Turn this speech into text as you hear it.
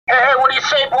you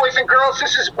say, boys and girls?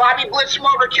 This is Bobby Blitz from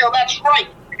Overkill. That's right.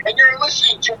 And you're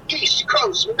listening to East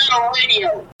Coast Metal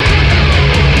Radio.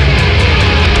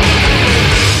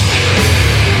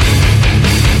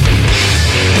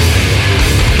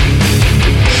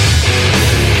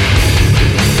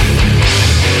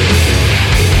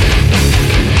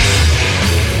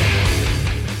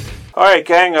 All right,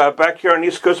 gang, back here on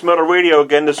East Coast Metal Radio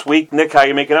again this week. Nick, how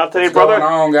you making out today, brother? What's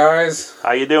going on, guys?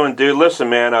 How you doing, dude? Listen,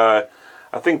 man,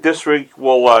 I think this week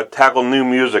we'll tackle new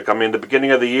music. I mean, the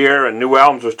beginning of the year and new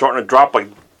albums are starting to drop like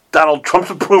Donald Trump's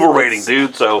approval rating,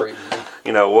 dude. So,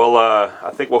 you know,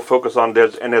 I think we'll focus on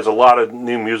this, and there's a lot of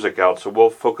new music out, so we'll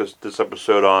focus this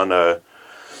episode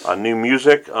on new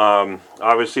music.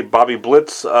 Obviously, Bobby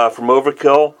Blitz from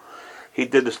Overkill. He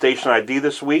did the Station ID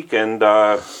this week, and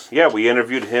we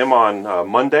interviewed him on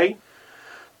Monday,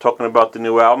 talking about the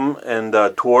new album and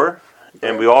tour.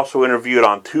 And we also interviewed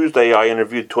on Tuesday, I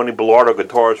interviewed Tony Bellardo,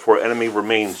 guitarist for Enemy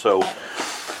Remains. So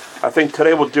I think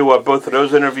today we'll do both of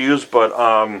those interviews, but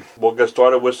we'll get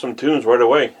started with some tunes right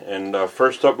away. And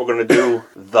first up, we're going to do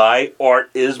Thy Art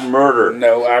Is Murder.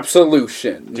 No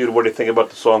Absolution. Dude, what do you think about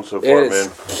the song so far,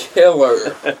 man? It's killer.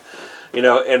 You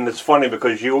know, and it's funny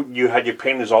because you had your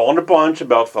paintings all in a bunch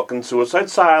about fucking Suicide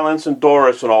Silence and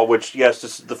Doris and all, which, yes,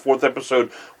 this is the 4th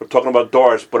episode. We're talking about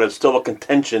Doris, but it's still a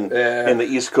contention in the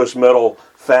East Coast metal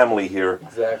family here.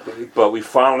 Exactly. But we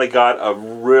finally got a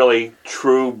really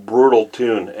true, brutal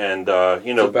tune. And,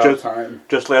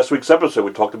 just last week's episode,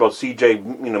 we talked about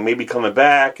CJ, maybe coming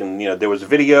back. And, there was a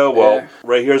video. Well,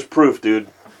 right here's proof, dude,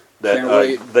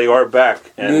 that they are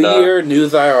back. And, new year, new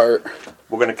Thy Art.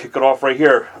 We're going to kick it off right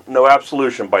here. No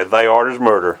Absolution by Thy Art Is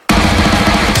Murder.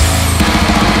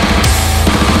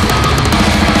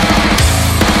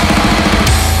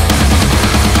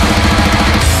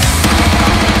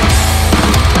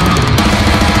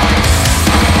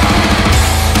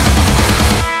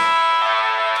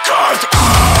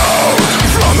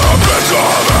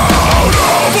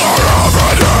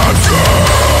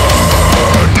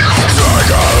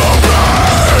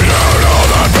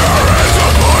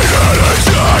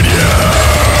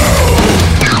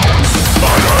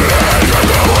 Under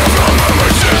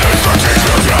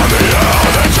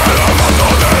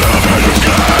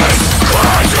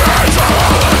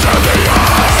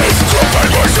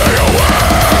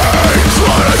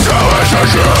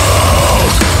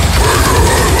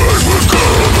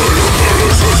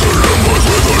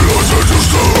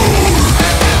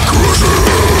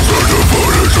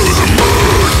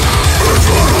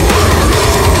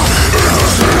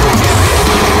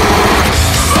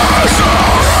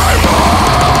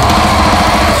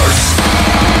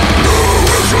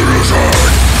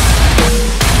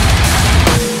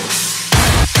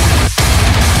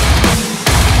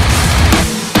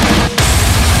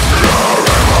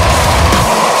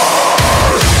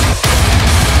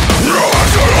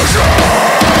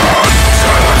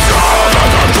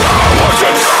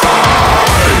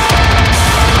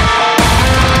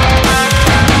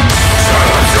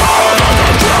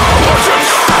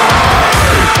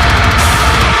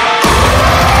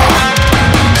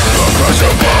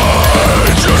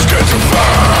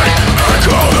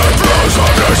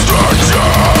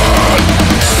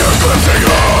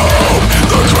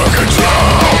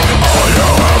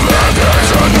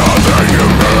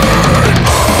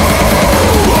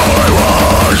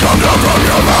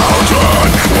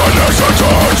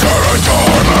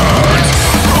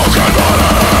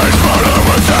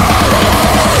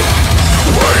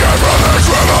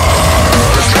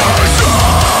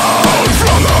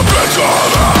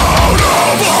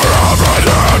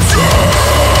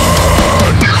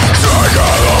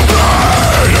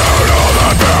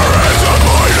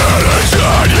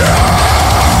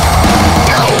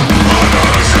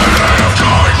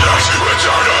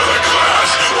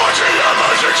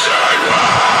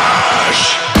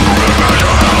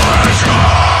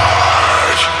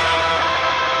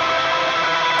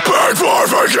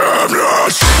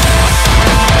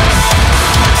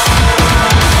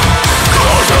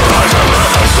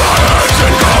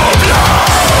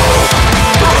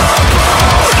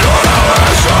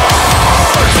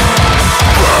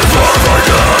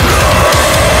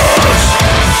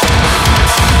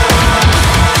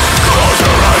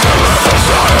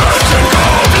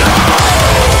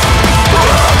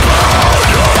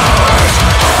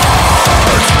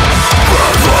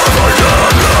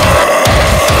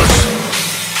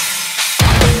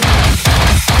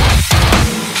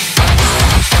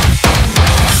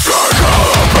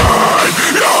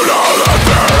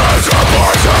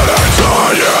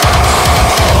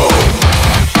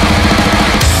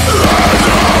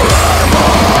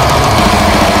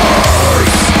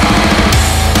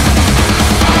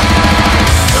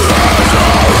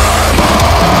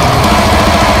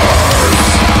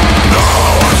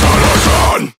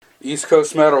East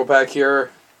Coast Metal back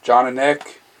here. John and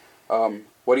Nick.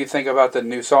 What do you think about the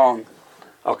new song?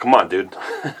 Oh, come on, dude.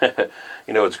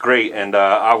 It's great. And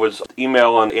I was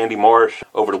emailing Andy Marsh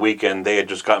over the weekend. They had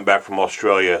just gotten back from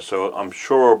Australia, so I'm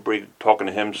sure we'll be talking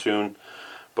to him soon.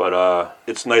 But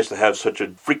it's nice to have such a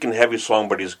freaking heavy song,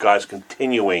 but these guys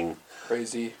continuing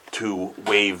Crazy to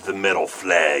wave the metal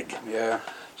flag. Yeah.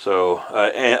 So,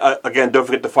 again, don't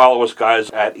forget to follow us,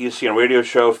 guys, at ECM Radio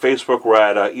Show. Facebook, we're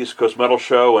at East Coast Metal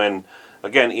Show. And,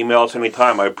 again, email us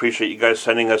anytime. I appreciate you guys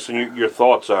sending us your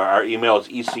thoughts. Our email is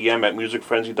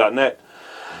ecm@musicfrenzy.net.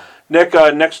 Nick,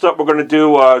 next up we're going to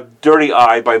do Dirty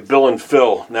Eye by Bill and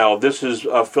Phil. Now, this is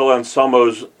Phil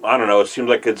Anselmo's, I don't know, it seems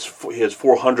like it's his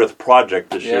 400th project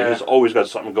this year. He's always got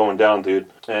something going down, dude.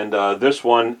 And this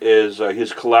one is,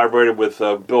 he's collaborated with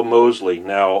Bill Moseley.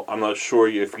 Now, I'm not sure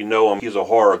if you know him. He's a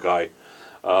horror guy.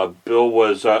 Bill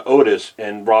was Otis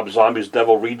in Rob Zombie's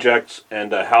Devil Rejects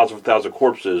and House of a Thousand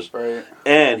Corpses. Right.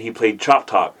 And he played Chop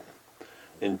Top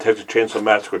in Texas Chainsaw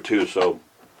Massacre 2, so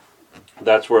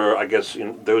that's where I guess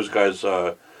those guys,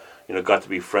 got to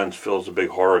be friends. Phil's a big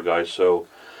horror guy, so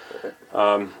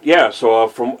so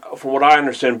from what I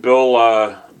understand,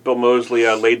 Bill Moseley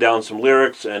laid down some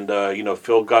lyrics, and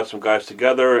Phil got some guys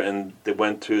together, and they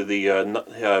went to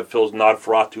the Phil's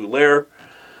Nosferatu lair,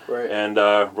 right, and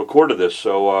recorded this.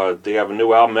 So they have a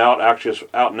new album out. Actually, it's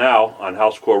out now on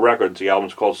Housecore Records. The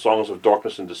album's called Songs of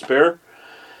Darkness and Despair,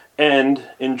 and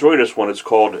enjoy this one. It's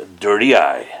called Dirty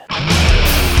Eye.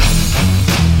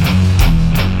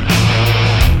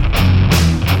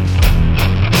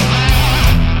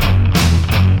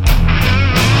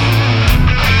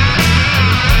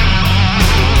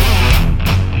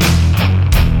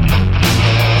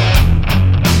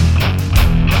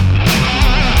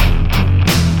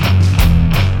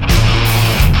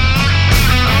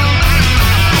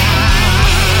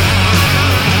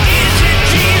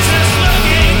 Jesus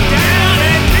looking down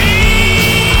at me?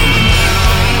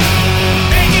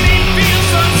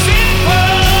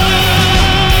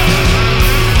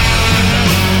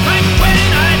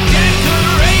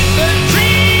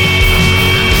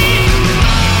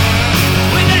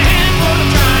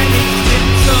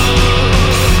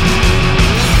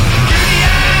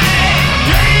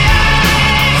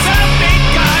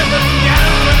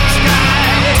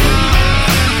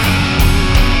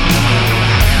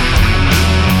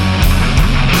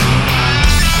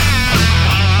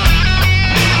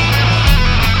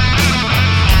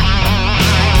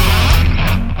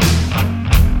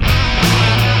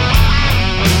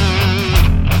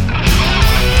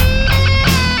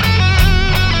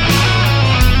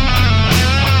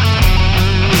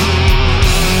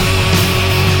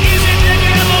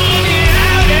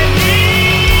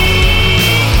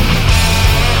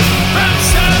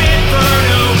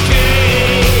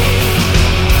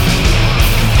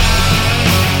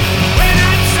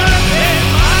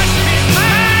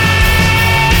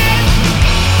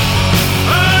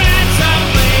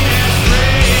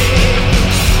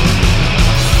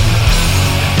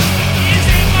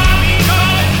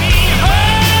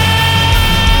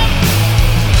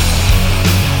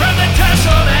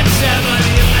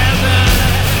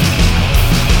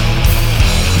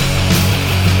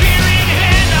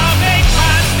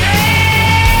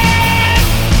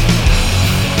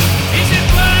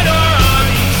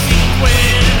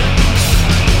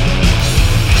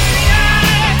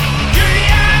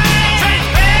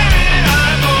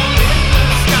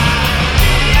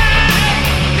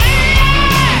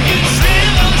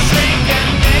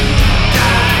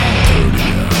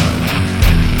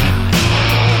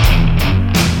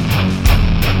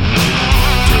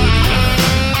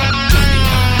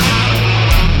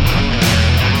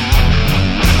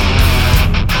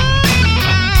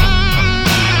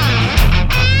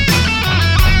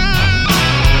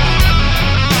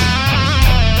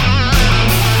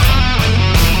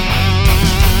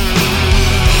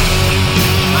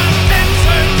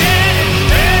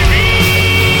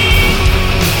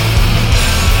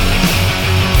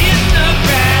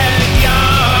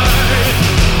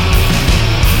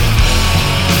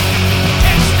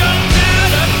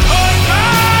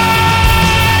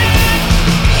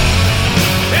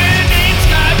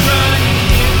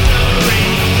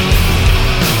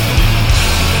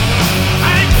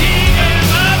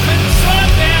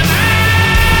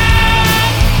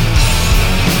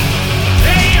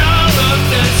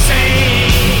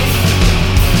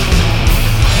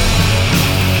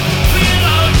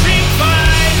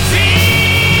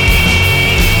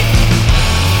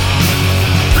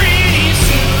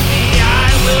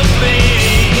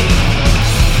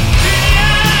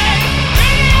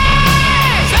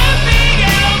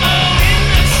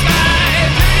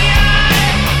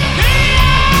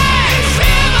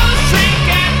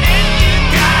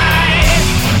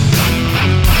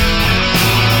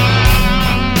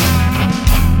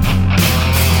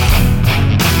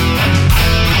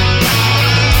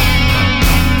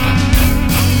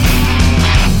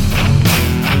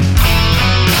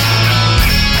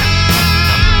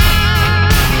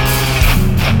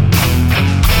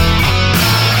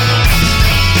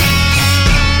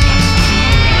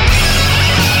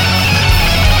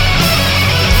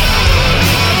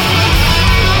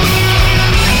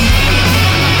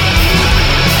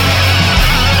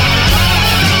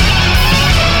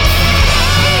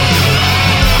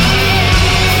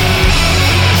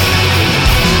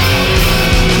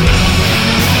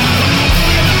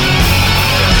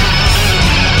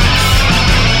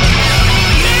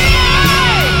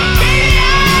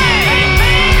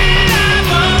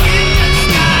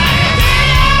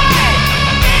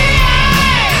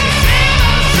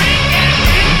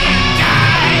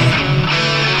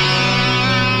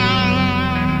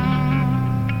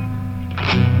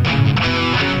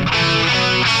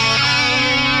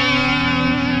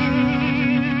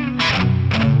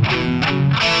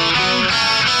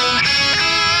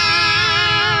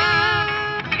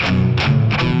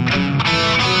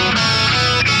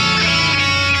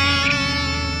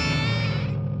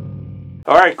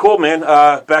 All right, cool, man.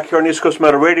 Back here on East Coast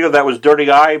Metal Radio, that was Dirty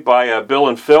Eye by Bill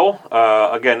and Phil.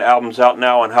 Again, album's out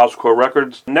now on Housecore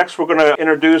Records. Next, we're going to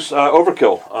introduce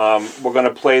Overkill. We're going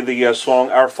to play the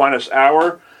song Our Finest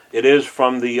Hour. It is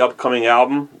from the upcoming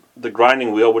album, The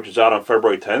Grinding Wheel, which is out on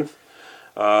February 10th.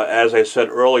 As I said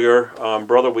earlier,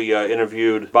 brother, we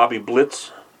interviewed Bobby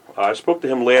Blitz. I spoke to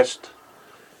him last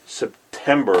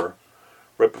September,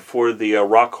 right before the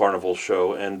Rock Carnival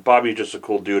show, and Bobby's just a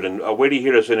cool dude. And wait till you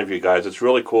hear this interview, guys. It's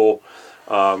really cool.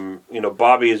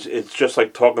 Bobby it's just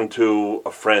like talking to a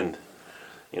friend.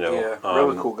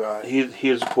 Really cool guy. He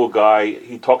is a cool guy.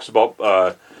 He talks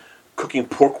about cooking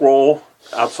pork roll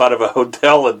outside of a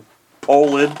hotel in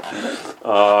Poland.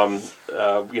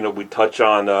 We touch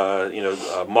on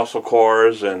muscle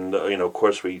cars, and of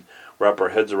course we wrap our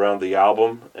heads around the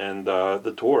album and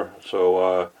the tour.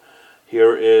 So.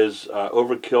 Here is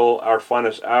Overkill, Our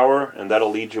Finest Hour, and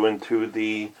that'll lead you into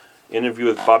the interview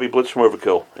with Bobby Blitz from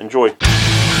Overkill. Enjoy.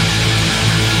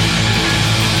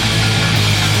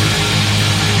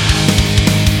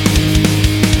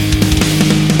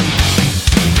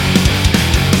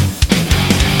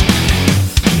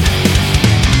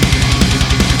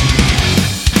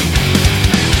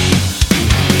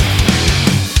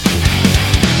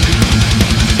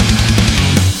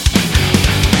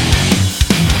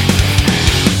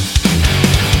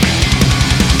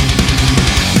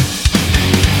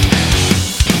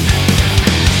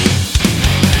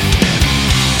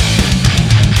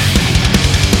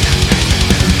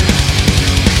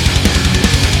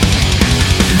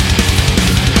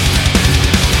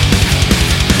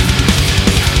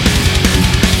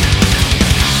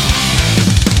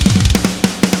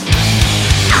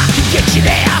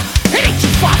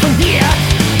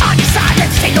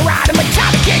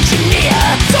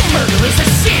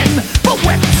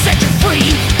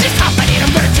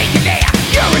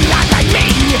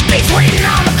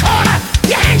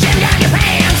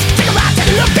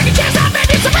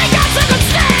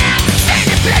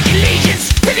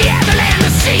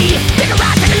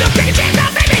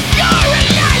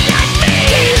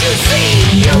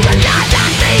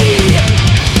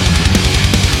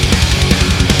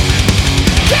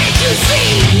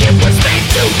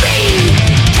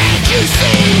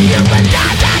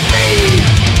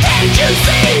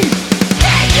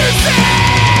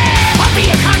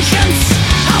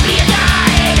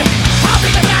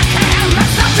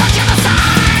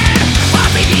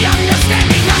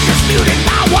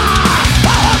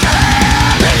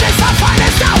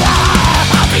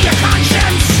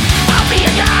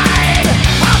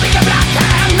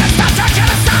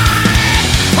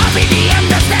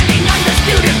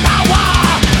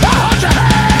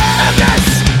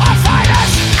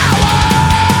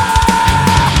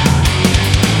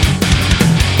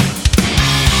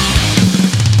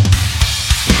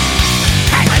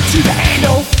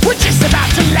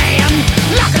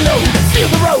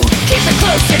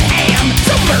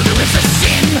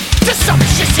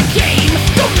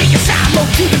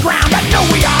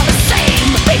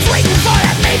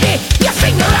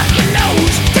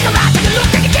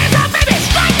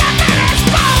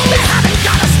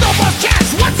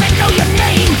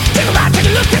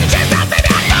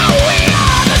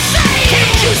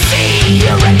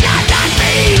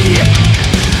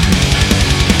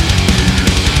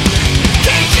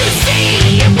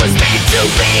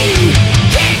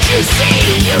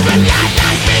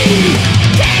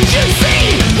 Can't you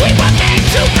see we were meant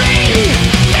to be?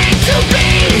 Meant to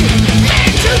be.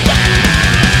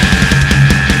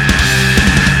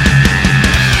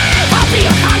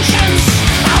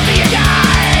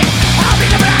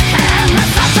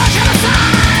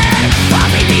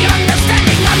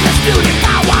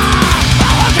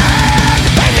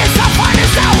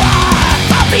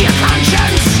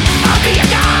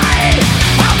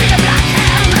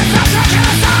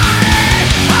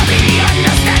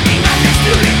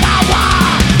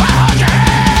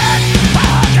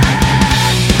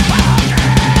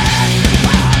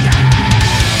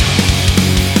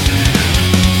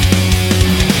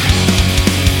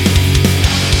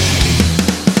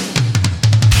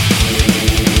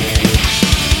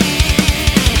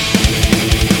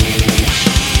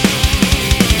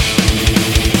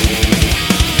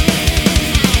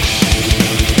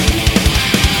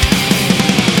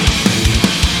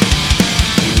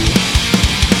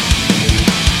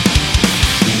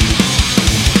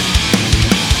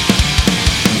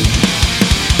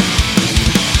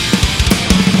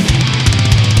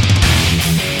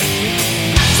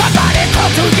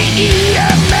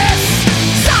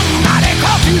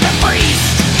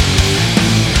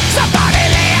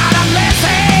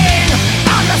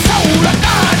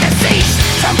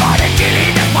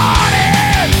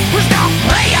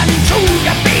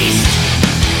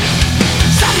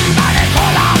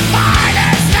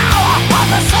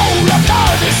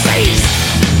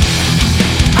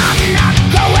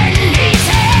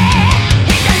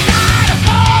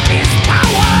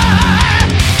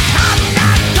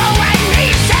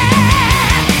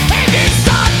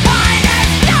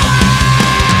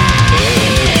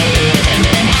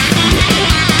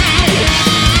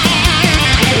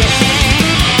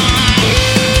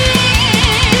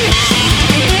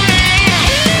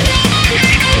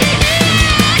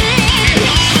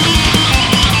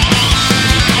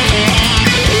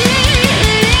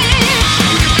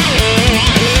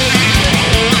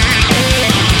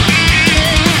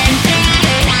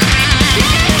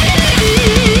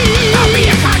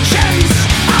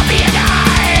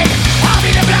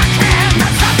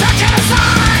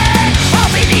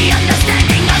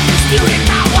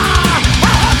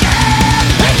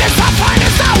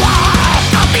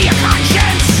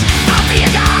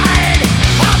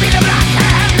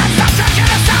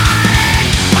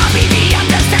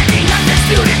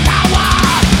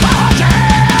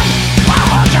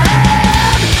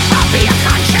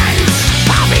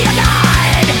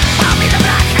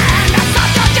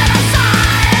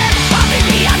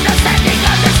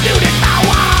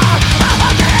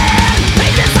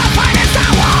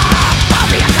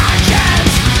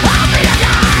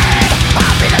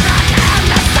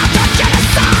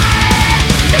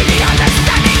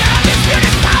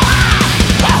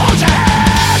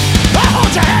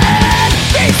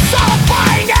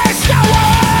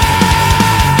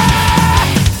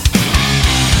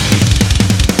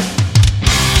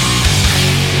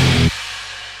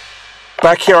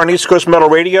 Back here on East Coast Metal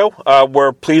Radio,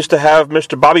 we're pleased to have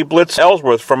Mr. Bobby Blitz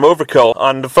Ellsworth from Overkill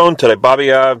on the phone today. Bobby,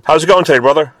 how's it going today,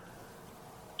 brother?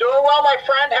 Doing well, my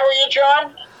friend. How are you,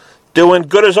 John? Doing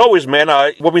good as always, man.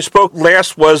 When we spoke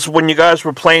last was when you guys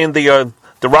were playing the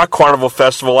Rock Carnival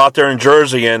Festival out there in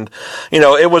Jersey, and,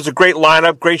 it was a great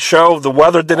lineup, great show. The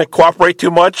weather didn't cooperate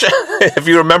too much. If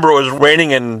you remember, it was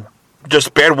raining and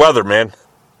just bad weather, man.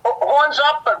 Horns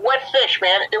up, but wet fish,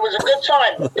 man. It was a good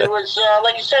time. It was,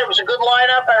 like you said, it was a good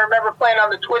lineup. I remember playing on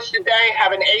the Twisted Day,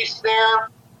 having Ace there. I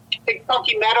think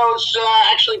Punky Meadows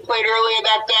actually played earlier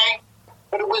that day.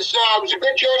 But it was a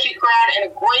good Jersey crowd and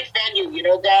a great venue,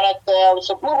 down at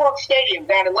the Blue Hawk Stadium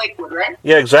down in Lakewood, right?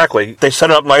 Yeah, exactly. They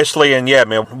set it up nicely, and yeah,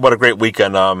 man, what a great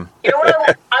weekend. You know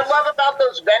what I love about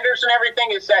those vendors and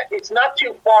everything is that it's not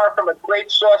too far from a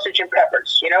great sausage and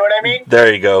peppers. You know what I mean?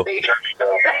 There you go. You can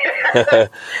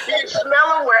smell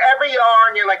them wherever you are,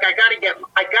 and you're like, I gotta get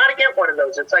one of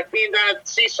those. It's like being down at the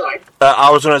seaside.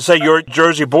 I was going to say you're a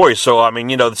Jersey boy, so I mean,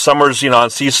 the summers, on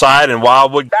Seaside and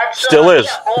Wildwood still is.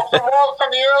 Yeah, from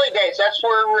the early days, that's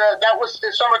where that was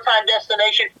the summertime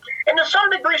destination, and to some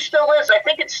degree still is. I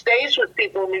think it stays with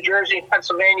people in New Jersey and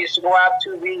Pennsylvania to go out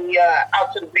to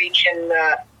the beach and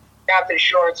out to the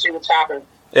shore and see what's happening.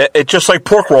 It's just like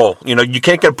pork roll. You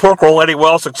can't get pork roll anywhere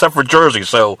else except for Jersey,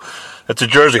 so it's a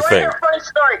Jersey thing. A funny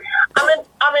story.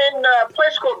 I'm in a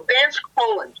place called Dansk,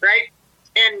 Poland, right?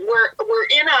 And we're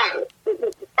in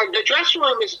the dressing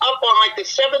room is up on like the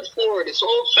 7th floor of this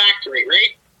old factory,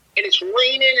 right? And it's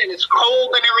raining and it's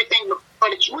cold and everything,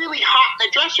 but it's really hot in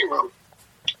the dressing room.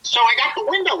 So I got the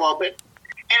window open,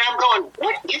 and I'm going,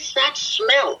 what is that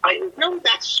smell? I know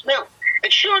that smell.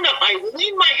 And sure enough, I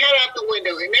lean my head out the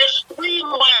window, and there's 3 of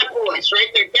my boys, right?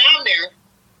 They're down there.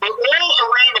 They're all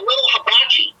around a little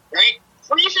hibachi, right?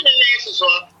 Freezing their asses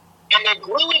off, and they're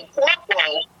grilling pork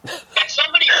roll that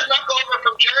somebody snuck over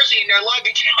from Jersey in their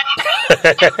luggage.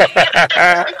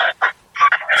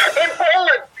 In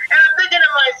Poland. And I'm thinking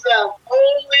to myself,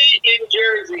 only in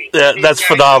Jersey. Yeah, that's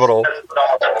phenomenal.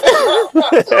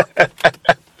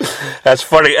 That's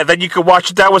funny. And then you can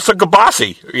watch it down with some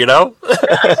kibasi, I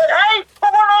said, hey,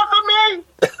 pull it off of me.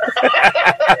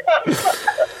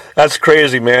 That's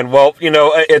crazy, man. Well,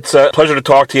 it's a pleasure to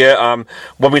talk to you.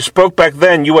 When we spoke back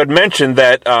then, you had mentioned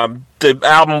that the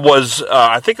album was,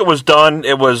 I think it was done.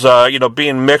 It was,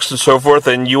 being mixed and so forth.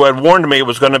 And you had warned me it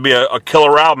was going to be a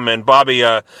killer album. And Bobby,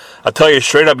 I'll tell you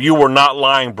straight up, you were not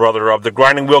lying, brother. The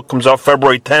Grinding Wheel comes out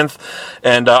February 10th,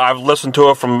 and I've listened to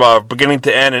it from beginning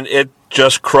to end, and it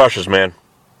just crushes, man.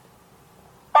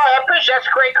 Oh, I appreciate that's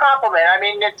a great compliment. I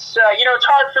mean, it's it's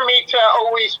hard for me to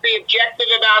always be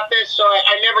objective about this, so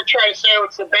I never try to say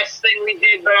it's the best thing we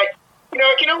did, but I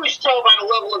can always tell by the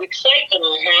level of excitement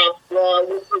I have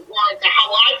with regard to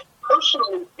how I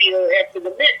personally feel after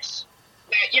the mix.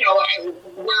 That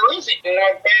where is it? And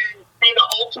I've been kind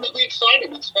of ultimately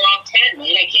excited. It's been on 10,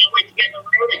 man. I can't wait to get in the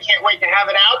room. I can't wait to have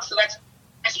it out. So I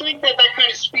think that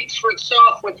kind of speaks for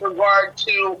itself with regard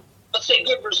to, let's say,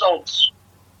 good results.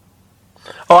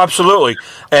 Oh, absolutely.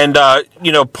 And,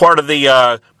 part of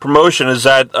the promotion is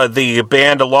that the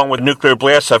band, along with Nuclear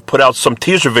Blast, have put out some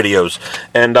teaser videos.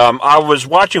 And I was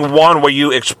watching one where you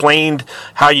explained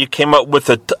how you came up with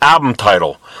the album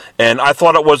title. And I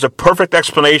thought it was a perfect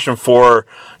explanation for,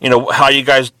 how you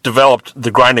guys developed the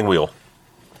Grinding Wheel.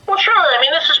 Well, sure. I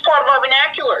mean, this is part of our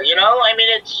vernacular, I mean,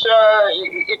 it's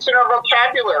in our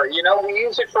vocabulary, We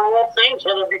use it for all things,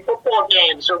 whether it be football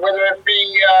games or whether it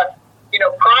be...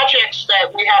 projects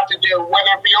that we have to do,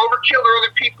 whether it be Overkill or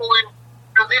other people in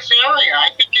this area. I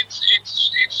think it's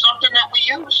something that we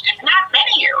use, if not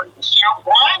many areas.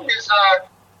 Grind is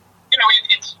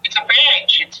it's a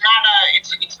badge. It's not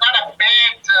a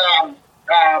bad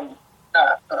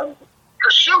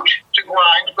pursuit to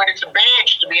grind, but it's a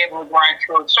badge to be able to grind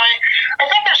through it. So I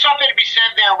think there's something to be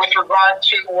said there with regard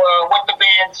to what the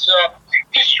band's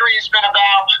history has been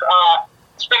about.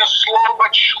 It's been a slow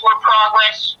but sure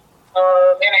progress.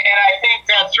 And I think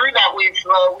that through that we've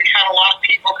had a lot of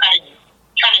people kind of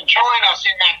join us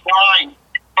in that grind,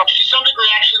 which to some degree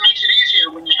actually makes it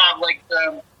easier when you have like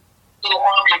the little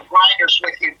army of grinders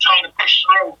with you trying to push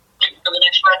through for the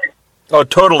next record. Oh,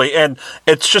 totally. And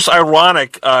it's just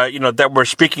ironic, that we're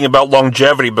speaking about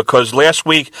longevity, because last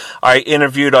week I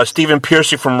interviewed Stephen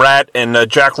Piercy from Rat and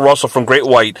Jack Russell from Great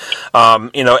White,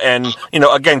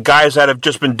 again, guys that have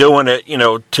just been doing it,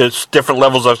 to different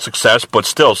levels of success, but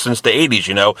still since the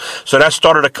 80s, So that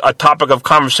started a topic of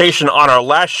conversation on our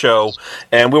last show,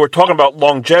 and we were talking about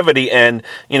longevity, and,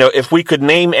 if we could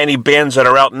name any bands that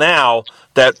are out now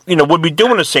that, would be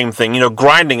doing the same thing,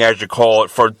 grinding, as you call it,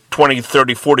 for 20,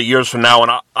 30, 40 years from now.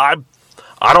 And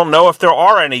I don't know if there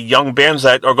are any young bands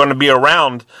that are going to be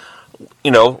around,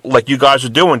 like you guys are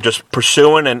doing, just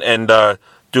pursuing and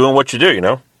doing what you do,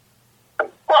 Well,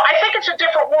 I think it's a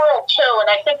different world, too, and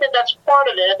I think that's part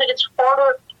of it. I think it's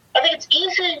harder. I think it's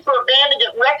easy for a band to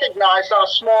get recognized on a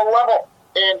small level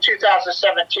in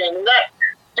 2017, and that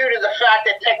due to the fact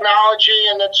that technology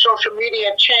and that social media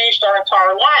have changed our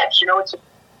entire lives.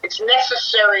 It's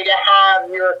necessary to have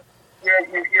your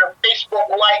Facebook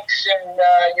likes and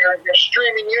your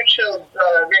streaming YouTube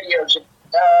videos and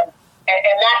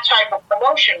that type of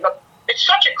promotion. But it's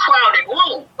such a crowded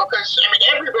room because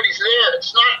everybody's there.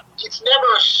 It's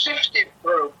never a sifted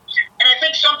through. And I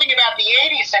think something about the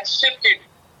 '80s that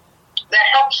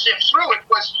helped sift through it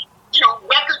was,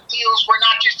 record deals were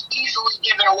not just easily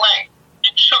given away.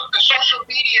 So the social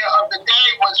media of the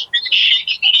day was really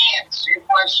shaking hands. It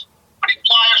was putting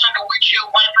flyers under windshield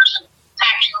wipers and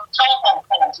tacking on telephone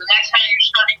poles, and that's how you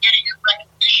started getting your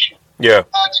recognition. Yeah.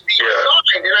 To be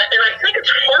assigned, and I think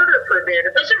it's harder for a band.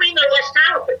 It doesn't mean they're less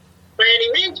talented by any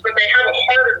means, but they have a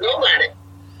harder go at it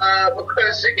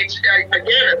because it's again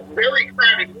a very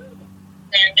crowded room,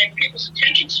 and people's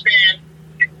attention span,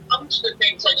 when it comes to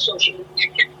things like social media,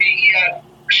 can be a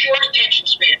short attention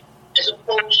span, as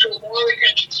opposed to a long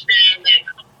attention span that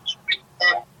comes with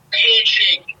a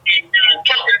handshake and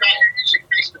talking about your music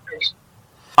face to face.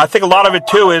 I think a lot of it,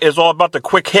 too, is all about the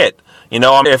quick hit.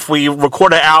 If we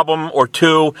record an album or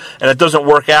two and it doesn't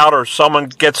work out or someone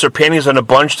gets their panties in a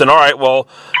bunch, then all right, well,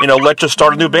 let's just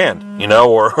start a new band,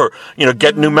 or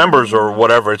get new members or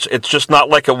whatever. It's just not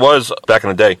like it was back in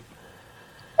the day.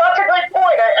 That's a great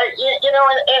point.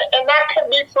 And that can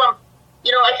be from,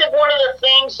 I think one of the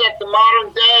things that the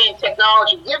modern day and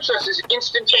technology gives us is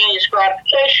instantaneous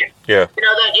gratification. Yeah.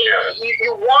 That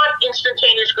you want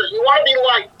instantaneous because you want to be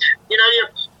liked.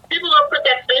 People don't put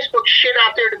that Facebook shit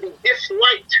out there to be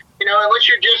disliked, unless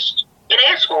you're just an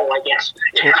asshole, I guess.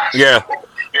 Yeah.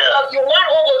 You want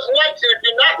all those likes, and if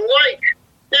you're not liked,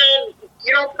 then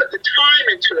you don't put the time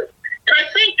into it. And I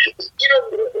think,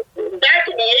 back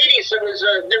in the 80s, there was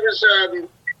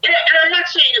and I'm not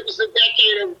saying it was a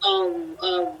decade of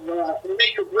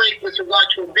make or break with regard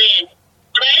to a band,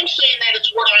 but I am saying that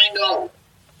it's what I know. And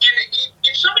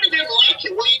if somebody didn't like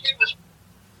it, what you did was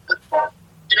fun.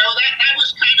 That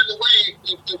was kind of the way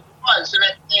it was. And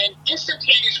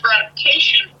instantaneous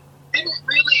gratification didn't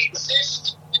really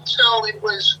exist until it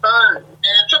was earned.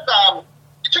 And it took a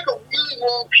really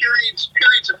long periods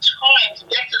of time to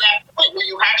get to that point where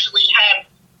you actually had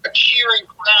a cheering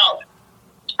crowd.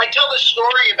 I tell this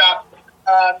story about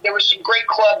there were some great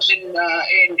clubs in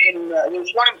there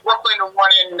was one in Brooklyn and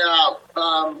one in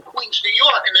Queens, New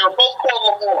York, and they were both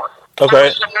called L'Amour. Okay.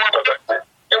 One was L'Amour,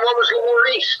 and one was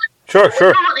L'Amour East. Sure. We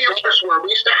knew who the owners were.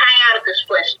 We used to hang out at this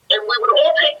place, and we would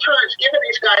all take turns giving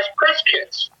these guys press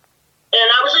kits. And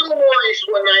I was in L'Amour East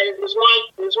one night. It was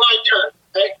my turn,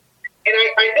 right? And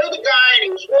I know the guy, and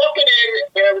he was walking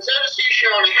in, and I was at a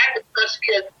show, and I had the press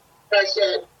kit, and I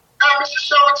said, Mr.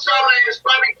 So-and-so, my name is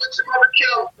Bobby Blitzen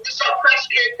Overkill. This press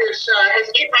kit has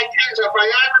 8x10s of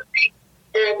biography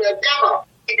and demo.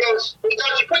 He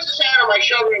puts his hand on my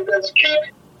shoulder and goes,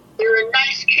 kid, you're a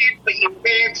nice kid, but your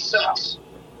band sucks.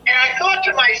 And I thought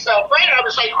to myself, right, I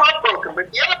was like heartbroken,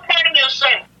 but the other part of me was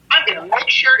saying, I'm going to make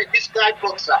sure that this guy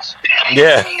books us.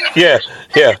 Yeah.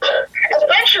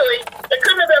 Eventually, it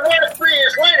couldn't have been more than 3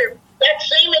 years later, that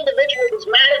same individual was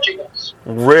managing us.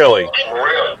 Really?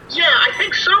 I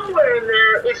think somewhere in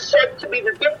there is said to be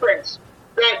the difference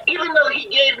that even though he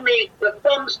gave me the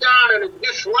thumbs down and a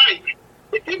dislike,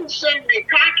 it didn't send me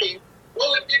packing.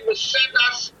 All it did was send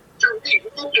us to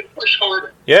regroup and push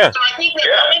harder. Yeah. So I think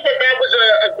that was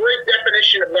a great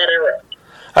definition of that era.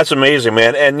 That's amazing,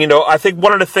 man. And, I think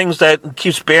one of the things that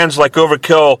keeps bands like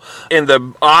Overkill in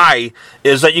the eye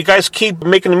is that you guys keep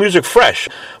making the music fresh.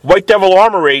 White Devil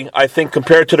Armory, I think,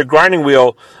 compared to the Grinding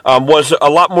Wheel, was a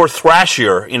lot more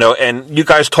thrashier, and you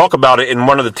guys talk about it in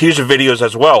one of the teaser videos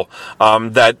as well,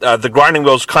 that the Grinding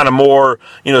Wheel is kind of more,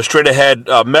 straight ahead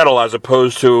metal as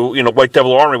opposed to, White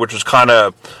Devil Armory, which was kind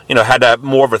of, had that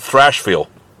more of a thrash feel.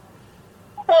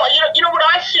 Well, what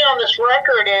I see on this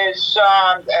record is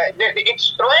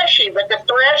it's thrashy, but the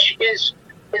thrash is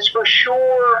for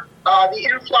sure the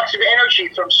influx of energy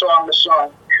from song to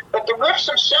song. But the riffs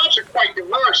themselves are quite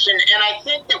diverse, and I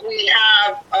think that we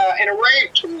have an array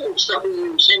of tools that we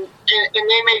use, and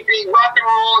they may be rock and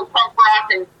roll and punk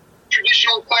rock and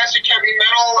traditional classic heavy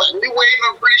metal, a new wave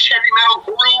of British heavy metal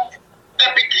groove,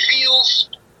 epic feels.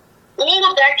 All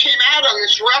of that came out on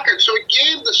this record, so it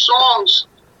gave the songs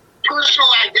personal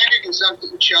identities unto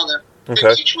each other. Okay.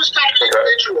 And each was kind of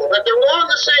individual. That they're all in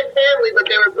the same family, but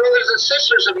they were brothers and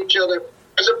sisters of each other,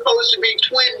 as opposed to being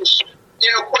twins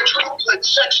quadruplets,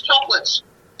 sextuplets.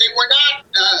 They were not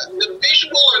the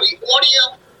visual or the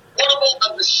audible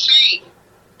of the scene.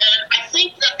 And I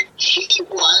think that the key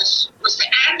was to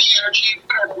add the energy and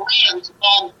put our brand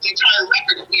on the entire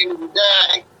record at the end of the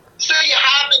day. So you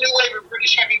have the new wave of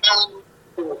British heavy metal,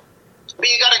 but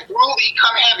you got a groovy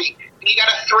Come Heavy, and you got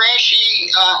a thrashy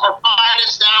Our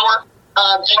Finest Hour,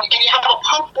 and you have a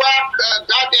punk rock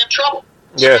Goddamn Trouble.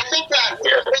 So Yeah. I think that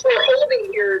what we're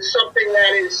holding here is something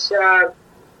that is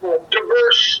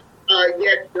diverse,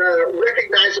 yet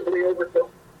recognizably Overkill.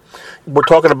 We're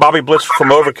talking to Bobby Blitz from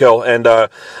Overkill, and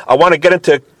I want to get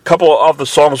into a couple of the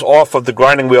songs off of the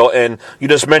Grinding Wheel, and you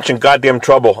just mentioned Goddamn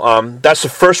Trouble. That's the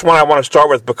first one I want to start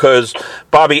with because,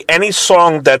 Bobby, any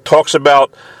song that talks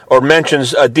about or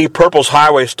mentions Deep Purple's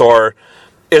Highway Star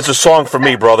is a song for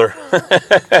me, brother.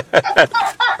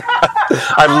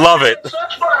 I love it.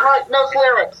 Such fun writing those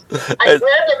lyrics. I grabbed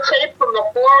the tape from the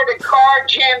Florida car,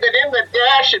 jammed it in the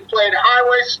dash, and played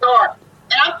Highway Star.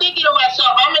 And I'm thinking to myself,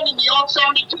 I'm in the old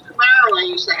 72 Camaro I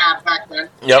used to have back then.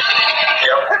 Yep.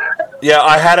 Yeah,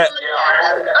 I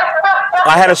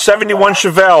had a 71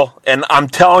 Chevelle, and I'm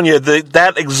telling you,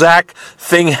 that exact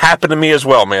thing happened to me as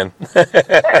well, man.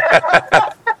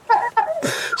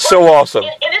 So awesome.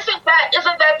 And isn't that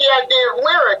the idea of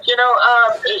lyric?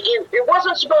 It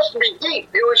wasn't supposed to be deep.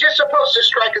 It was just supposed to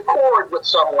strike a chord with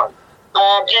someone.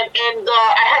 And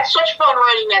I had such fun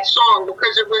writing that song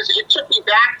because it took me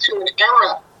back to an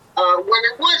era when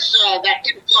it was that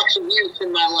influx of youth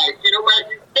in my life.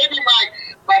 Maybe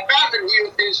my fountain of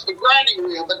youth is the Grinding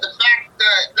Wheel, but the fact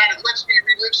that it lets me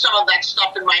relive some of that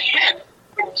stuff in my head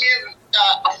and give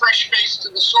a fresh face to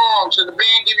the songs, or the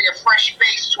band giving a fresh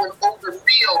face to an older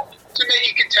feel to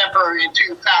make it contemporary in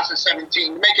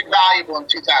 2017, to make it valuable in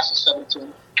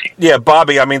 2017. Yeah,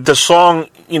 Bobby, I mean, the song,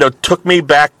 took me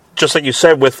back, just like you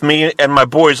said, with me and my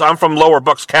boys. I'm from Lower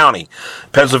Bucks County,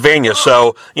 Pennsylvania,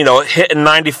 so, hitting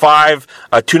 95,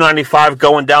 295,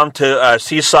 going down to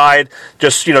Seaside,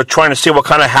 just, trying to see what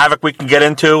kind of havoc we can get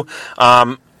into.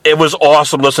 It was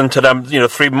awesome listening to them,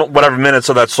 3 whatever minutes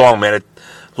of that song, man.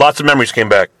 Lots of memories came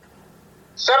back.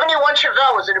 71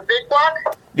 Chevelle, was it a big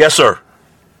block? Yes, sir.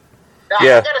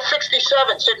 Yeah. I got a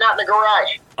 67 sitting out in the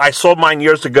garage. I sold mine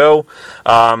years ago,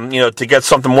 to get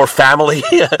something more family.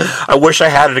 I wish I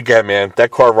had it again, man.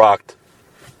 That car rocked.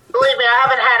 Believe me, I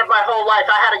haven't had it my whole life.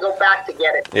 I had to go back to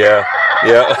get it. Yeah.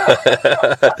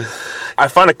 I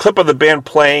found a clip of the band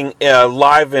playing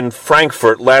live in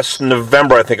Frankfurt last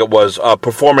November, I think it was,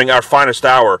 performing Our Finest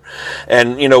Hour.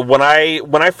 And, when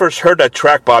I first heard that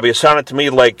track, Bobby, it sounded to me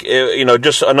like,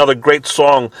 just another great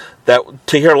song that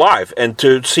to hear live. And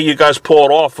to see you guys pull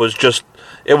it off was just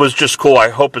cool. I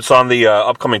hope it's on the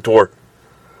upcoming tour.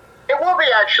 It will be,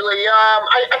 actually.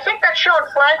 I think that show in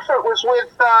Frankfurt was with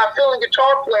fill and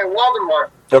guitar player Waldemar.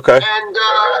 Okay. And,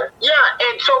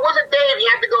 and so it wasn't Dave. He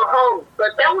had to go home.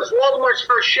 But that was Waldemar's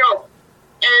first show.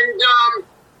 And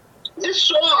this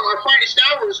song, Our Finest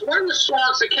Hour, is one of the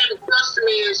songs that came across to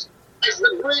me as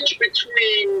the bridge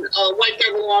between White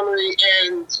Devil Armory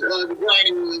and the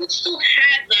Grinding Wheel. It still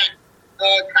had that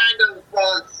kind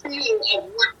of feel of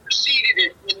what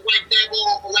preceded it with White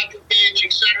Devil, Electric Age,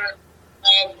 etc.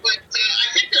 But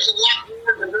I think there's a lot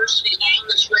more diversity on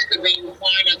this record than you will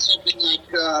find on something like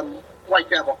White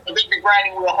Devil. I think the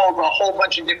Grinding Wheel holds a whole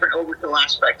bunch of different Overkill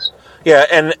aspects. Yeah,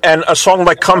 and a song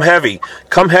like Come Heavy.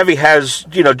 Come Heavy has,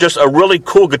 just a really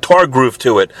cool guitar groove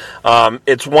to it.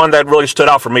 It's one that really stood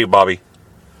out for me, Bobby.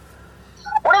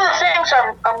 One of the things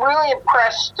I'm really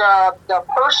impressed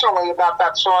personally about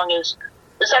that song is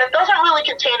that it doesn't really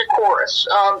contain a chorus.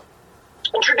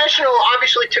 In traditional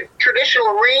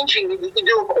arranging, you can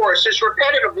do a chorus. There's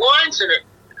repetitive lines in it,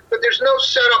 but there's no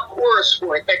set-up chorus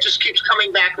for it that just keeps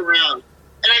coming back around.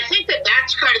 And I think that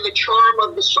that's kind of the charm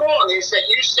of the song, is that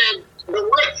you said the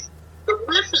riff. The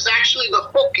riff is actually the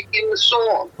hook in the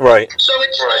song. Right. So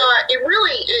it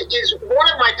really is one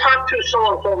of my top 2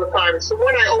 songs all the time. It's the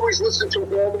one I always listen to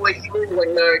all the way through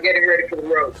when getting ready for the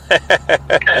road.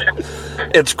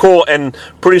 It's cool, and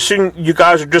pretty soon you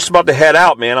guys are just about to head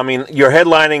out, man. I mean, you're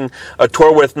headlining a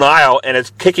tour with Nile, and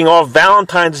it's kicking off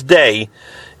Valentine's Day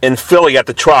in Philly at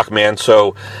the Troc, man.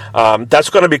 So that's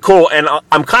going to be cool. And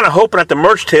I'm kind of hoping at the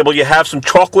merch table you have some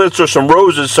chocolates or some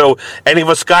roses, so any of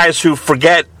us guys who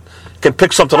forget can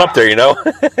pick something up there, Dude, I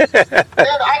got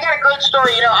a great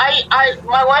story.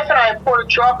 My wife and I imported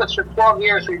chocolates for 12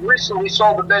 years. We recently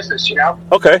sold the business,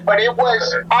 Okay. But I was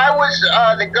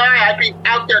the guy. I'd be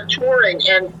out there touring,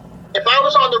 and if I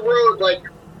was on the road, like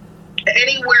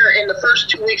anywhere in the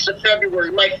first 2 weeks of February,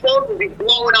 my phone would be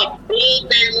blowing up all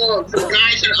day long from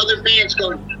guys and other bands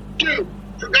going, dude,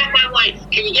 forgot my wife.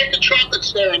 Can you get the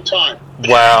chocolates there in time?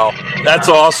 Wow, that's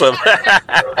awesome.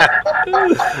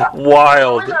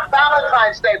 Wild. It was a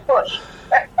Valentine's Day push.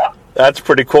 That's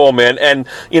pretty cool, man. And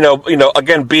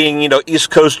again, being East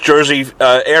Coast Jersey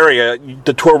area,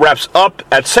 the tour wraps up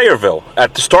at Sayreville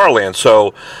at the Starland.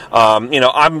 So,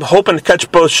 I'm hoping to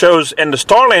catch both shows. And the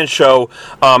Starland show,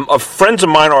 friends of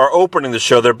mine are opening the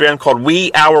show. They're a band called We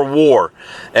Our War,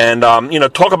 and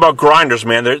talk about grinders,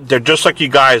 man. They're just like you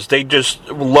guys. They just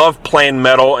love playing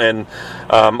metal, and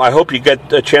I hope you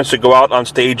get a chance to go out on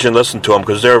stage and listen to them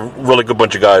because they're a really good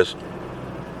bunch of guys.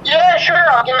 Yeah, sure.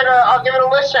 I'll give it a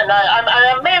listen.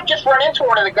 I may have just run into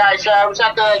one of the guys. I was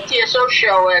at the TSO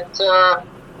show at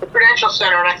the Prudential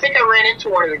Center, and I think I ran into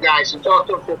one of the guys and talked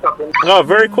to him for a couple of minutes. Oh,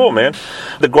 very cool, man.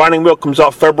 The Grinding Wheel comes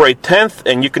out February 10th,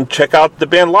 and you can check out the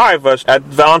band live at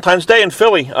Valentine's Day in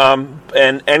Philly.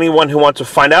 And anyone who wants to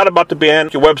find out about the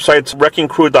band, your website's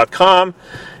wreckingcrew.com,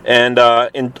 and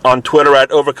on Twitter at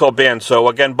Overkill Band. So,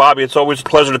 again, Bobby, it's always a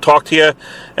pleasure to talk to you,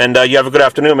 and you have a good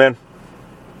afternoon, man.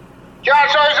 John,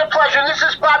 it's always a pleasure. This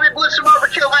is Bobby Blitz from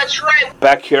Overkill. That's right.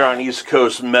 Back here on East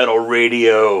Coast Metal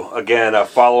Radio. Again,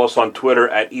 follow us on Twitter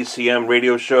at ECM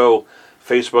Radio Show,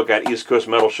 Facebook at East Coast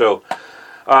Metal Show.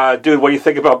 Dude, what do you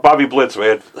think about Bobby Blitz,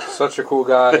 man? Such a cool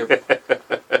guy.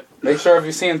 Make sure if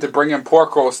you see him to bring in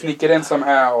pork roll, sneak it in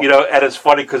somehow. And it's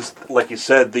funny because, like you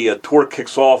said, the tour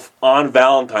kicks off on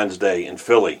Valentine's Day in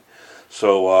Philly.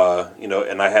 So,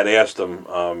 and I had asked him,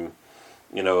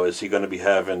 is he going to be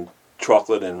having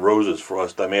chocolate and roses for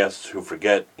us dumbass who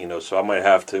forget, so I might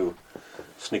have to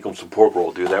sneak them some pork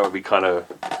roll, dude. That would be kind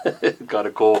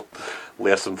of cool.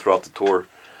 Last them throughout the tour.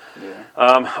 Yeah.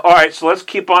 All right, so let's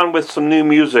keep on with some new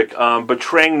music.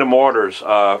 Betraying the Martyrs,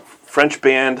 French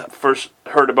band. First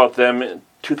heard about them in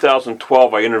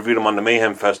 2012. I interviewed them on the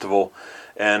Mayhem Festival,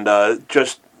 and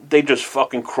they just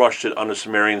fucking crushed it on the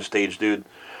Sumerian stage, dude.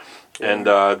 And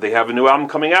they have a new album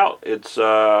coming out. It's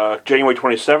January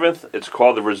 27th. It's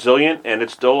called The Resilient, and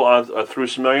it's still on through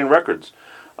Sumerian Records.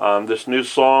 This new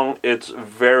song, it's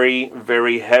very,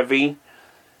 very heavy,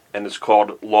 and it's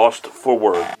called Lost for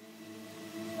Word.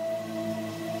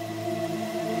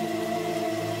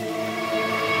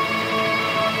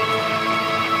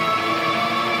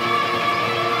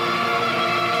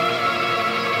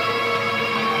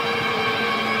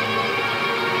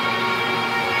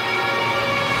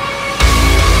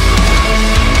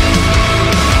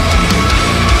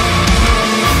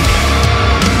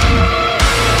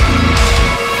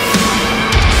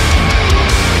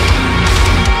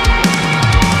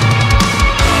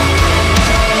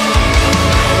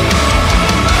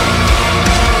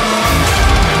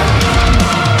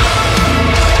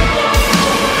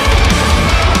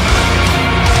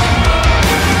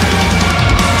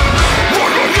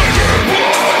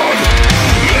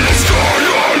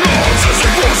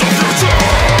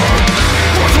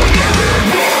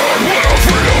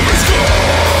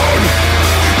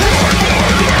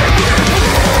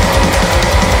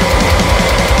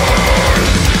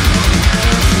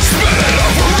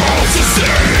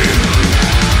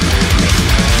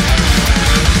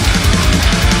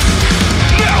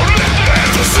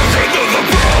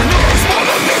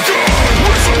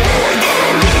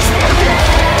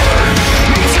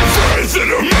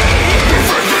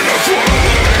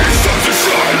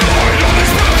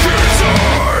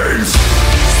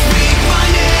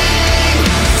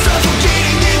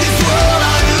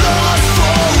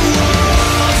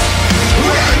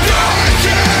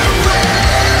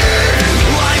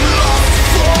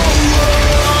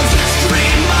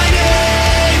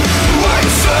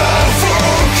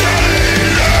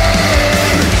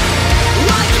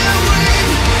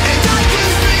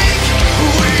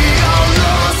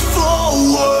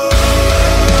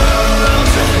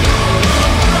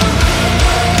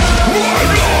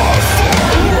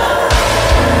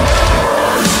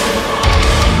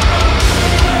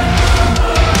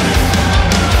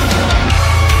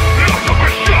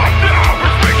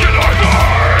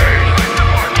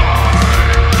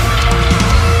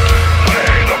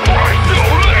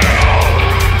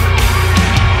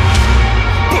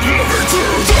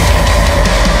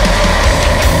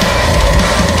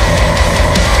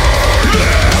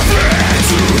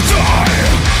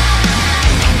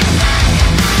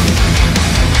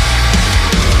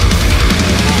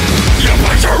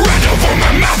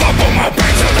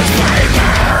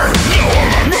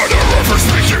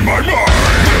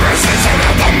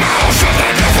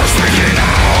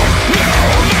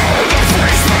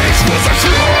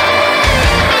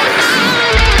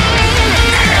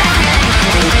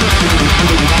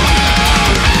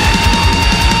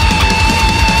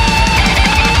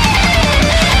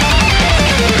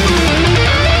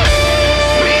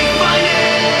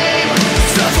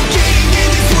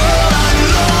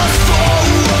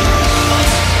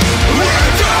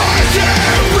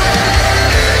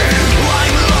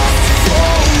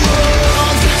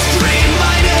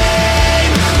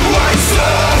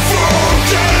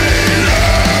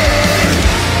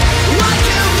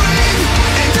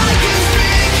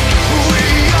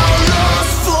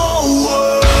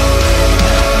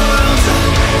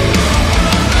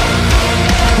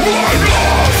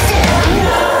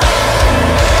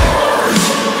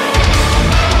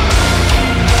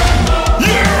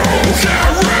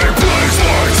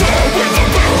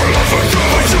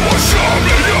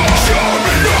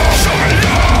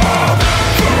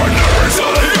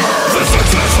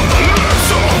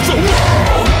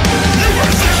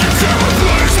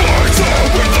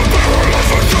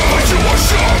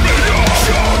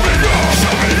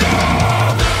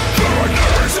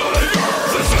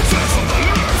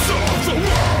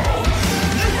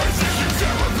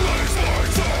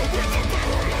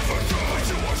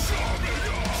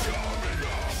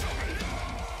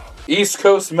 East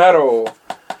Coast Metal.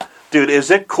 Dude,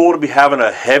 is it cool to be having a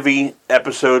heavy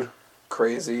episode?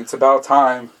 Crazy. It's about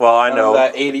time. Well, I know.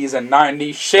 That 80s and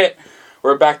 90s shit.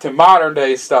 We're back to modern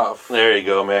day stuff. There you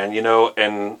go, man. You know,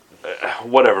 and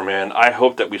whatever, man. I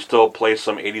hope that we still play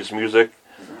some 80s music.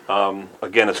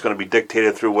 Again, it's going to be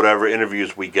dictated through whatever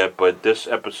interviews we get, but this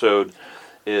episode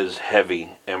is heavy,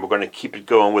 and we're going to keep it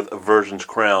going with Aversion's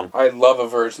Crown. I love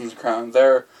Aversion's Crown.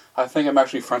 I think I'm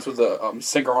actually friends with the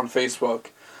singer on Facebook.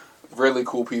 Really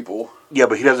cool people. Yeah,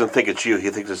 but he doesn't think it's you. He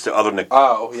thinks it's the other Nick.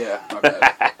 Oh, yeah. Okay.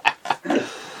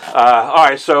 All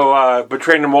right, so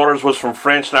Betraying the Martyrs was from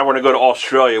France. Now we're going to go to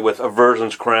Australia with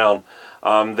Aversion's Crown.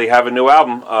 They have a new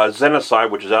album,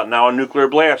 Xenocide, which is out now on Nuclear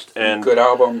Blast. And good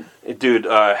album. Dude,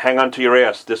 hang on to your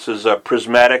ass. This is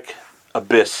Prismatic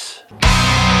Abyss.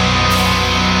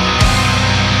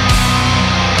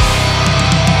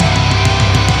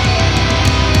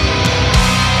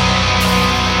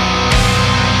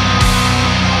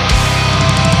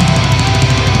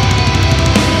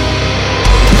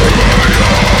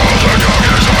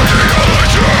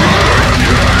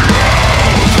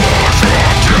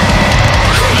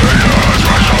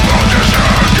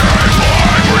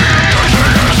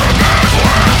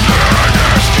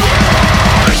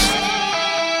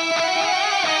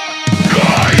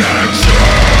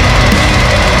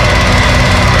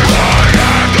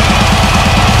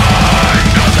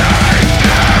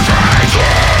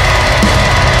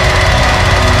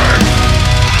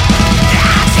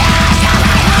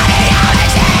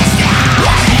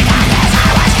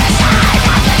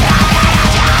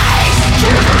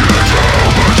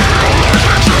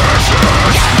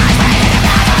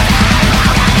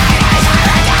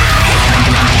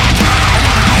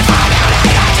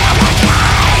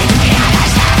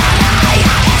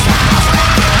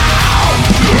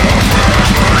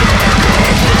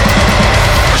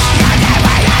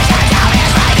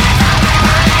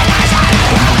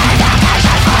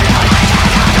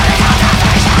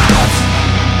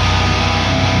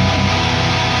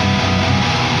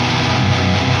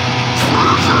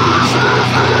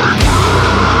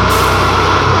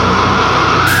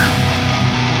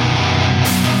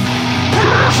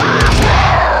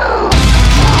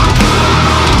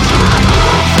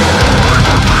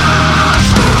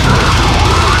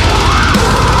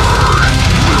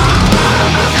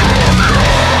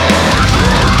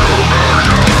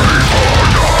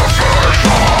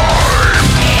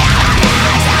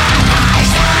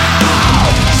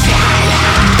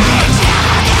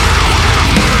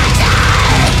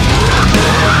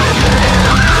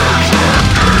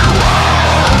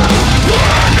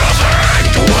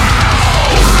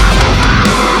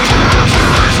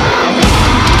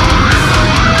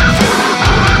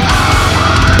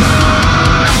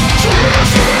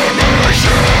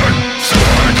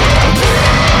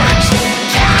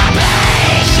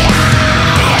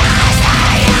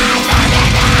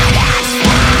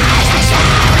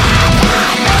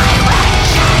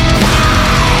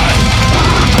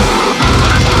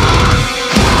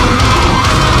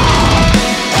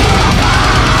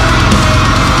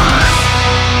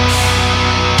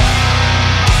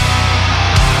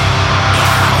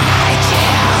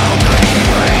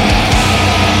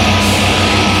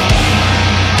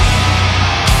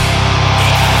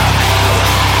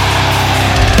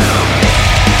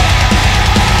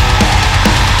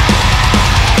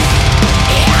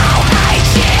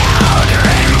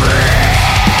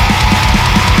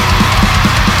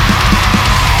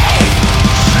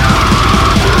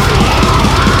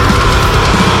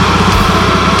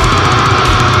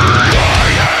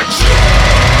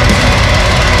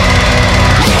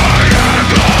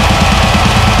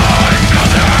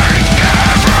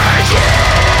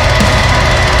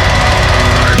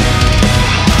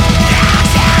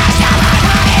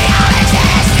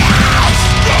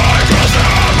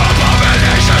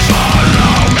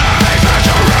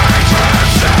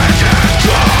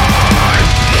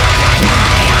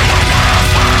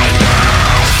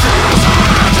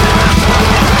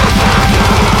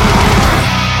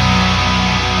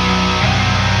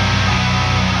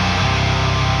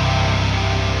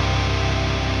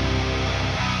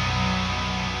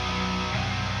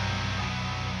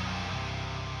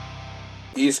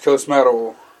 East Coast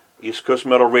Metal. East Coast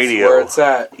Metal Radio. That's where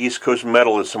it's at. East Coast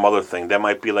Metal is some other thing. That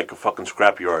might be like a fucking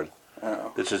scrapyard.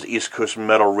 Oh. This is East Coast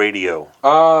Metal Radio.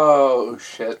 Oh,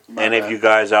 shit. Any of you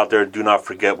guys out there, do not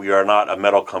forget, we are not a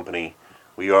metal company.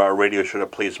 We are a radio show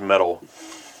that plays metal.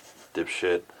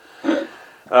 Dipshit.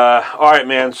 Alright,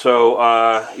 man, so,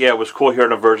 yeah, it was cool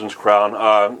hearing Aversion's Crown.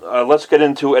 Let's get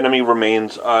into Enemy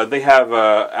Remains. They have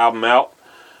an album out,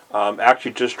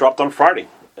 actually just dropped on Friday,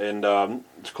 and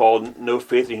it's called No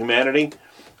Faith in Humanity.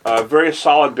 Very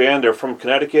solid band. They're from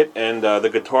Connecticut, and the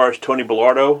guitarist Tony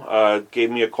Bellardo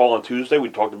gave me a call on Tuesday. We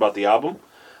talked about the album.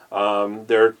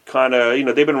 They're kind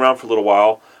of, they've been around for a little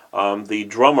while. The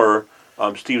drummer,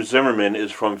 Steve Zimmerman,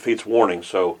 is from Fates Warning,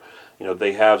 so,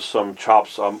 they have some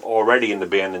chops already in the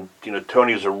band, and,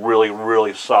 Tony's a really,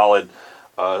 really solid,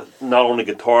 not only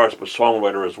guitarist, but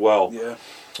songwriter as well. Yeah.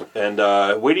 And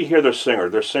wait till you hear their singer.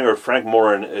 Their singer, Frank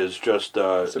Morin, is just...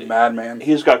 He's a madman.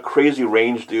 He's got crazy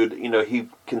range, dude. He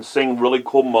can sing really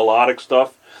cool melodic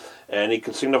stuff, and he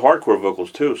can sing the hardcore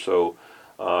vocals, too. So,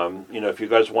 if you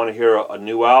guys want to hear a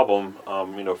new album,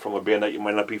 from a band that you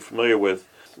might not be familiar with,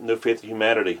 No Faith in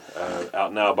Humanity,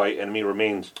 out now by Enemy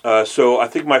Remains. So I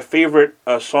think my favorite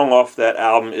song off that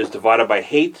album is Divided by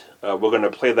Hate. We're going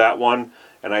to play that one.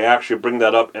 And I actually bring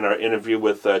that up in our interview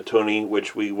with Tony,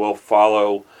 which we will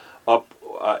follow up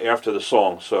after the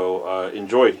song. So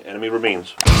enjoy. Enemy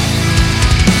Remains.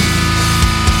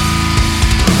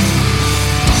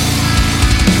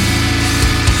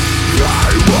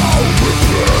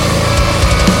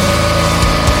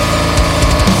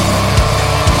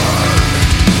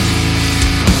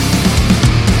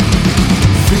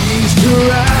 Feast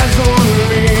your eyes on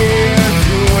me, if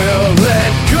you will.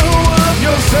 Let go of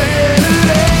your sanity.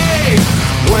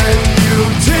 When you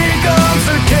take arms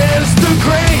against the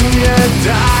grain, you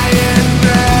die in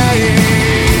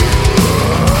vain.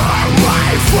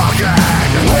 My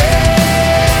fucking wave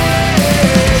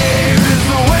is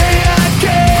the way I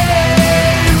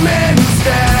came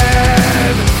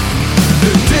instead.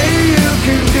 The day you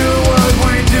can do what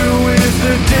we do is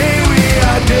the day we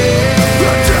are dead.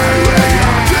 The day we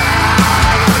are dead.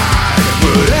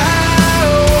 But I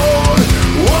won't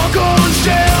walk on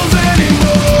shells anymore.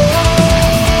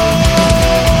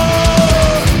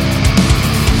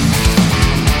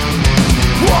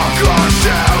 Walk on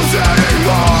shells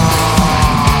anymore.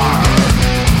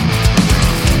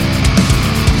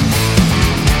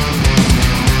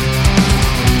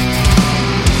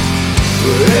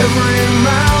 Every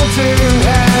mountain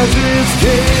has its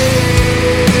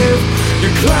cave. You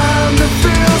climb to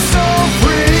feel so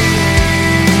free.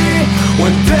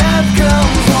 When death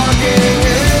comes walking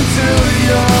into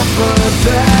your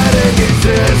pathetic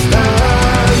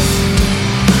existence.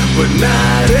 But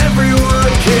not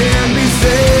everyone can be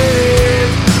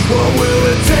saved. What will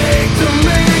it take to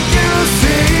make you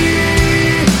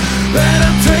see that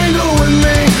a tangle with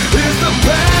me is the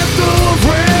path of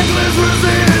reckless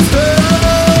resistance?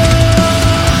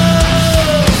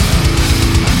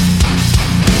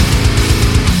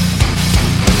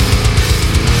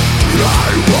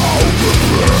 I won't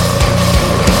regret.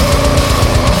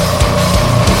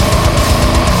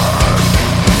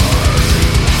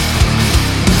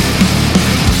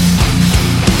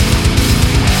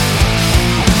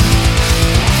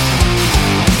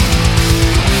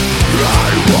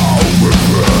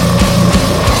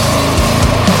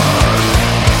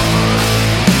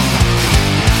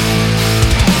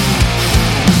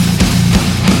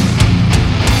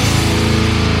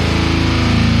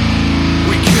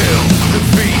 We kill,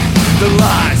 defeat the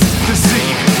lies,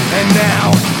 deceit, and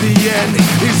now the end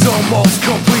is almost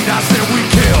complete. I said we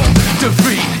kill,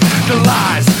 defeat the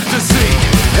lies, deceit,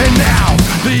 and now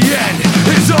the end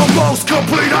is almost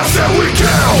complete. I said we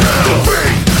kill,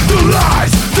 defeat the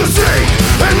lies, deceit,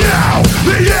 and now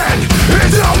the end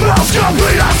is almost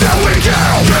complete. I said we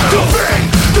kill, defeat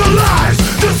the lies,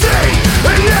 deceit,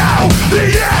 and now the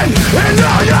end is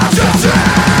almost complete.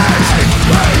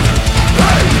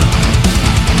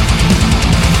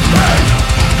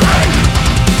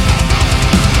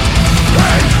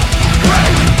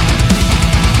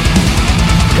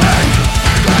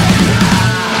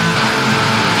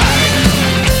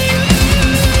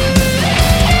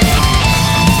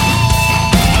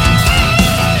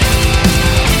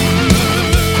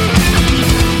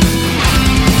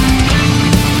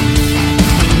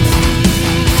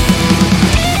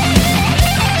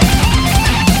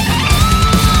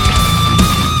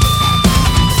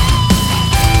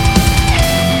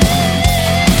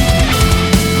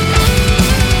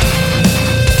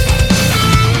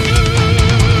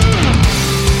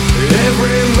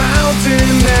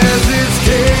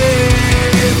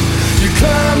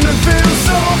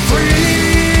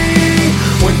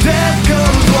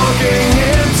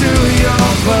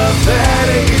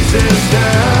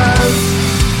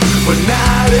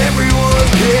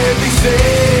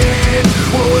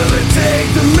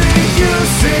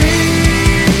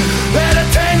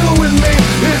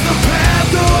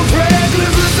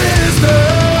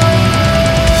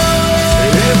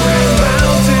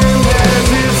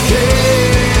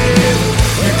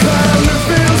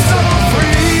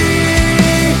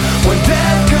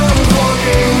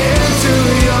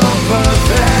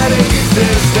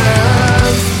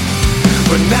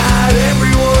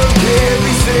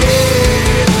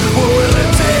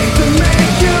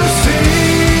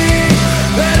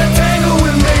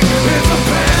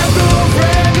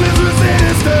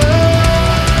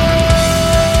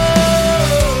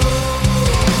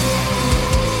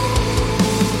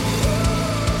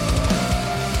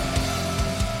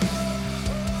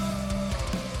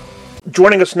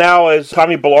 Joining us now is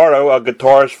Tommy Bellardo, a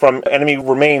guitarist from Enemy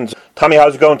Remains. Tommy,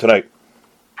 how's it going tonight?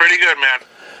 Pretty good, man.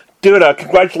 Dude,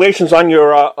 congratulations on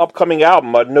your upcoming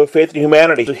album, No Faith in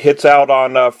Humanity. It hits out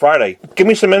on Friday. Give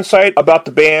me some insight about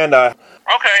the band. Okay,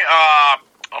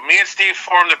 me and Steve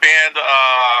formed the band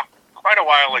quite a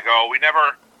while ago. We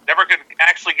never could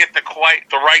actually get the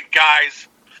right guys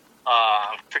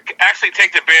to actually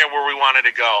take the band where we wanted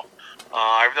to go.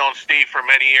 I've known Steve for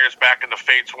many years back in the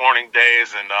Fates Warning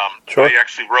days, and sure. I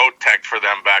actually road teched for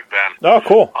them back then. Oh,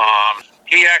 cool.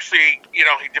 He actually,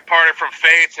 he departed from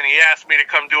Fates, and he asked me to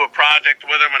come do a project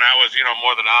with him, and I was,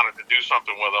 more than honored to do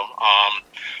something with him.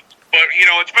 But,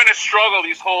 it's been a struggle,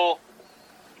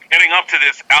 getting up to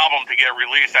this album to get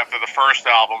released after the first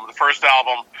album. The first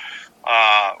album,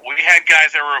 we had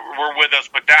guys that were with us,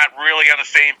 but not really on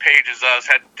the same page as us,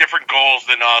 had different goals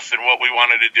than us and what we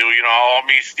wanted to do. All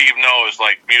me, Steve knows,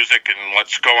 like music and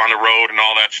let's go on the road and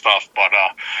all that stuff. But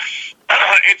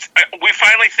we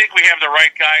finally think we have the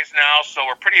right guys now, so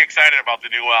we're pretty excited about the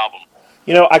new album.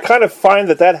 I kind of find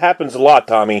that happens a lot,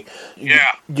 Tommy.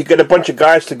 Yeah. You get a bunch of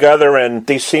guys together and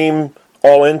they seem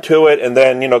all into it, and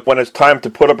then, when it's time to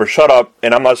put up or shut up,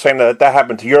 and I'm not saying that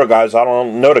happened to your guys, I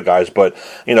don't know the guys, but,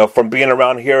 from being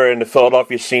around here in the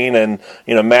Philadelphia scene and,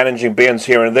 managing bands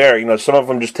here and there, some of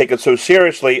them just take it so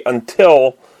seriously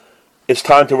until it's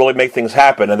time to really make things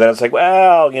happen, and then it's like,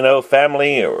 well,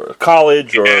 family or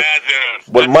college or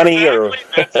money or...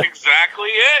 That's exactly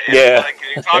it. Yeah. Like,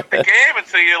 you talk the game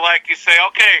until you say,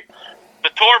 okay, the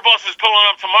tour bus is pulling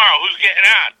up tomorrow. Who's getting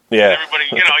on? Yeah. Everybody,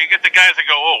 you get the guys that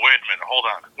go, oh, wait a minute, hold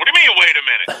on. What do you mean, wait a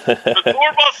minute? The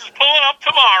tour bus is pulling up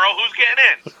tomorrow. Who's getting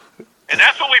in? And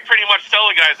that's what we pretty much tell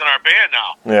the guys in our band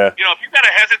now. Yeah. If you got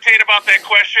to hesitate about that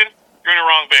question, you're in the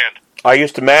wrong band. I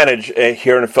used to manage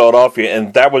here in Philadelphia,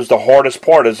 and that was the hardest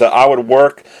part, is that I would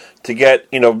work to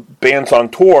get, bands on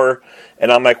tour,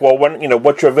 and I'm like, well, when,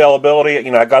 what's your availability?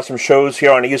 I got some shows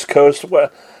here on the East Coast.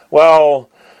 Well,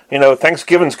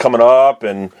 Thanksgiving's coming up,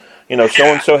 and,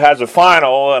 so-and-so has a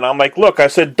final, and I'm like, look, I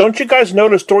said, don't you guys know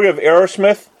the story of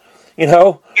Aerosmith?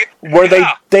 Where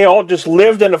they all just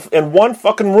lived in one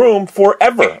fucking room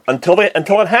forever until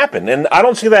it happened, and I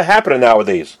don't see that happening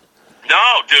nowadays.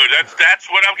 No, dude, that's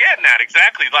what I'm getting at,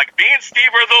 exactly. Like, me and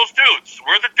Steve are those dudes.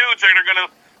 We're the dudes that are going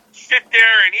to sit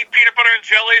there and eat peanut butter and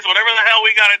jellies, whatever the hell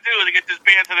we got to do to get this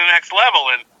band to the next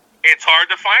level, and it's hard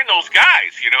to find those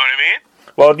guys, you know what I mean?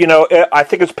 Well, I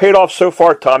think it's paid off so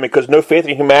far, Tommy, because No Faith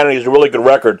in Humanity is a really good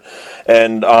record.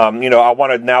 And, I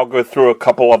want to now go through a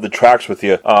couple of the tracks with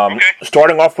you. Okay.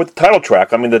 Starting off with the title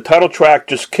track. I mean, the title track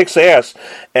just kicks ass.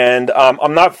 And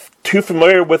I'm not too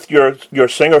familiar with your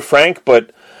singer, Frank,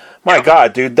 but my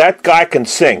God, dude, that guy can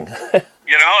sing. And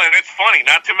it's funny.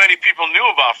 Not too many people knew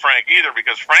about Frank either,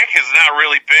 because Frank has not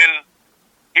really been...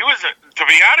 to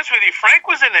be honest with you, Frank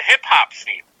was in the hip-hop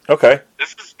scene. Okay.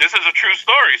 This is a true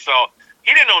story, so...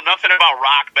 He didn't know nothing about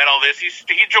rock, metal, this. He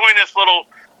joined this little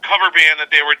cover band that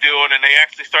they were doing, and they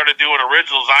actually started doing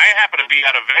originals. I happened to be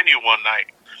at a venue one night,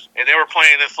 and they were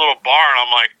playing this little bar, and I'm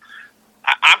like,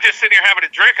 I'm just sitting here having a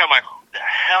drink. I'm like, who the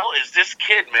hell is this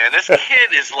kid, man? This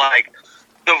kid is like,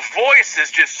 the voice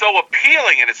is just so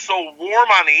appealing, and it's so warm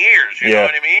on the ears, you know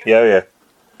what I mean? Yeah.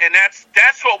 And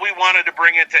that's what we wanted to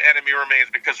bring into Enemy Remains,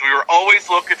 because we were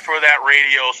always looking for that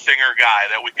radio singer guy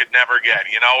that we could never get,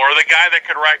 or the guy that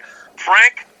could write...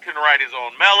 Frank can write his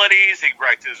own melodies. He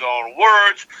writes his own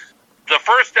words. The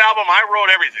first album, I wrote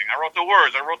everything. I wrote the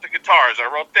words. I wrote the guitars. I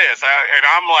wrote this. And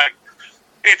I'm like,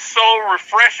 it's so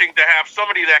refreshing to have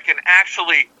somebody that can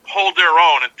actually hold their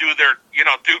own and do their,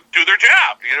 do their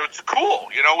job. It's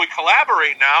cool. We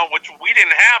collaborate now, which we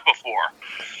didn't have before.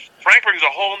 Frank brings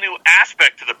a whole new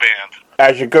aspect to the band.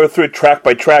 As you go through track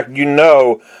by track,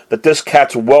 that this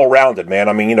cat's well-rounded, man.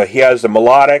 I mean, he has the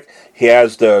melodic, he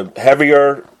has the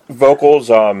heavier vocals,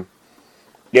 And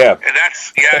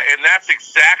that's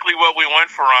exactly what we went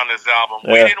for on this album.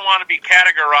 Yeah. We didn't want to be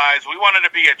categorized. We wanted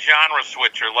to be a genre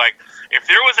switcher. Like, if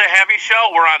there was a heavy show,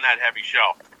 we're on that heavy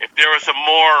show. If there was a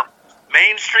more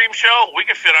mainstream show, we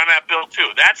could fit on that bill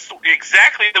too. That's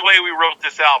exactly the way we wrote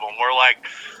this album. We're like,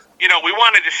 we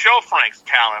wanted to show Frank's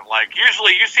talent. Like,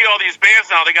 usually you see all these bands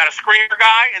now, they got a screamer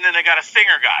guy and then they got a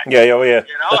singer guy. Yeah.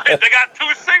 They got two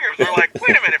singers. We're like,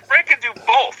 wait a minute, Frank can do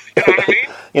both. You know what I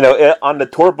mean? On the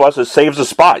tour bus, it saves a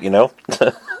spot, Totally, man. I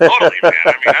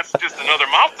mean, that's just another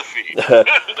mouth to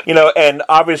feed. And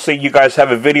obviously you guys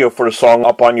have a video for the song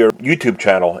up on your YouTube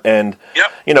channel. And,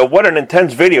 yep. What an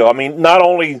intense video. I mean, not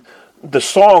only the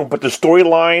song, but the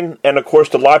storyline and, of course,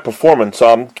 the live performance.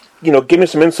 Give me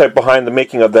some insight behind the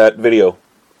making of that video.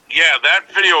 Yeah, that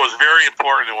video was very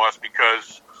important to us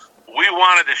because we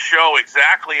wanted to show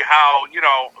exactly how,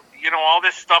 all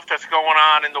this stuff that's going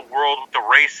on in the world with the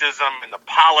racism and the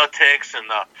politics and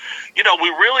we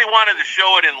really wanted to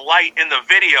show it in light in the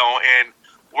video, and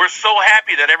we're so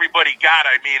happy that everybody got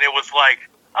it. I mean, it was like,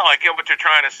 oh, I get what you're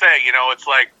trying to say. It's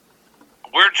like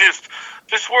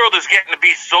this world is getting to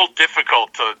be so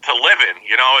difficult to live in.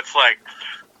 It's like,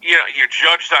 you're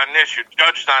judged on this, you're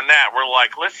judged on that. We're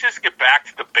like, let's just get back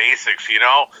to the basics,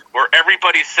 where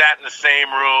everybody sat in the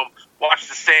same room, watched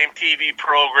the same TV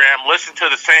program, listened to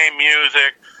the same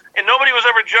music, and nobody was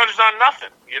ever judged on nothing,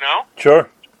 Sure.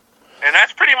 And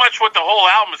that's pretty much what the whole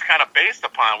album is kind of based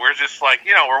upon. We're just like,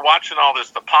 we're watching all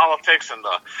this, the politics and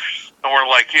we're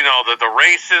like, the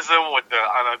racism with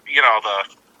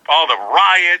all the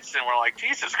riots, and we're like,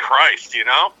 Jesus Christ,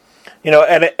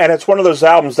 And it's one of those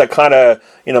albums that kind of,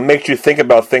 makes you think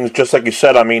about things, just like you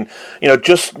said. I mean,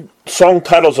 just song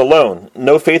titles alone.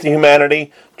 No Faith in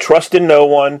Humanity, Trust in No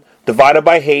One, Divided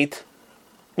by Hate.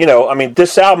 I mean,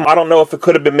 this album, I don't know if it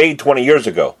could have been made 20 years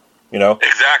ago,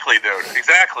 Exactly, dude.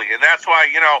 Exactly. And that's why,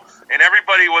 and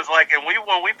everybody was like, and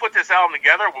when we put this album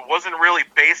together, it wasn't really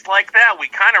based like that. We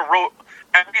kind of wrote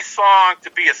every song to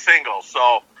be a single,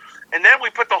 so... And then we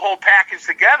put the whole package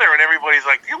together, and everybody's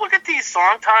like, you look at these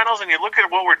song titles, and you look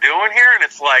at what we're doing here, and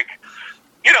it's like,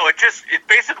 it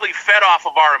basically fed off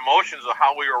of our emotions of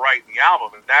how we were writing the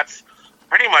album, and that's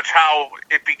pretty much how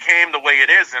it became the way it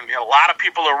is. And a lot of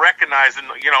people are recognizing,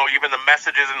 even the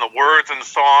messages and the words in the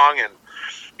song, and,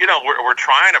 we're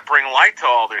trying to bring light to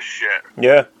all this shit.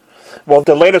 Yeah. Well,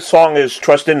 the latest song is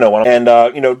Trust in No One, and,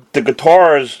 the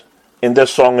guitars in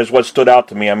this song is what stood out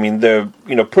to me. I mean, they're,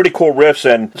 pretty cool riffs,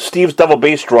 and Steve's double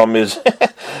bass drum is,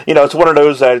 it's one of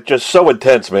those that just so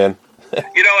intense, man. And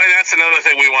that's another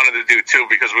thing we wanted to do, too,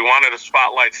 because we wanted to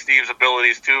spotlight Steve's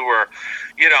abilities, too, where,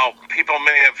 people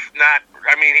may have not,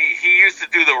 I mean, he used to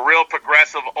do the real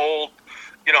progressive, old,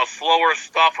 slower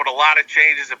stuff with a lot of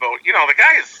changes about, the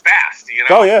guy is fast,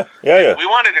 Oh, yeah. We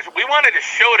wanted to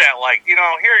show that, like,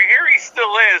 here he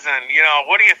still is, and,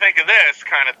 what do you think of this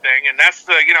kind of thing? And that's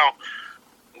the,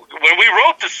 when we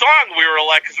wrote the song, we were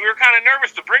like, because we were kind of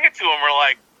nervous to bring it to him, we're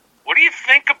like, what do you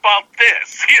think about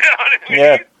this? You know what I mean?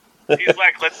 Yeah. He's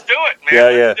like, let's do it,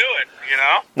 man. Let's do it,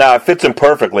 No, it fits him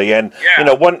perfectly. And,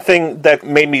 one thing that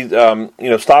made me,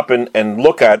 stop and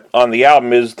look at on the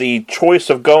album is the choice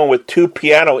of going with two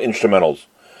piano instrumentals.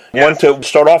 Yes. One to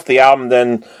start off the album,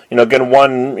 then, again,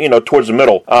 one, towards the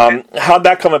middle. How'd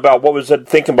that come about? What was the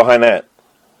thinking behind that?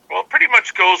 Well, it pretty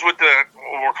much goes with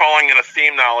what we're calling it a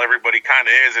theme now, everybody kind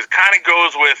of is. It kind of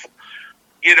goes with,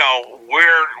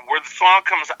 where the song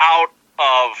comes out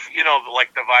of,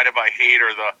 like Divided by Hate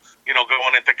or the,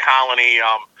 going into Colony.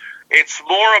 It's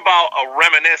more about a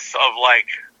reminisce of, like,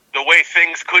 the way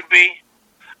things could be.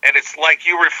 And it's like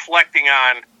you reflecting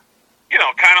on,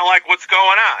 kind of like what's going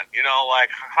on. Like,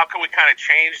 how can we kind of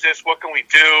change this? What can we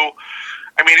do?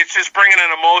 I mean, it's just bringing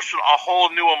a whole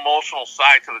new emotional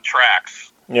side to the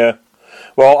tracks. Yeah.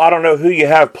 Well, I don't know who you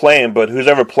have playing, but who's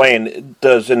ever playing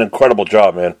does an incredible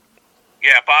job, man.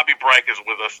 Yeah, Bobby Brike is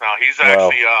with us now. He's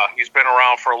actually he's been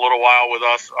around for a little while with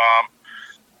us.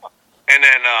 And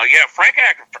then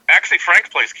Frank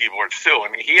plays keyboards too,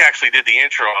 and he actually did the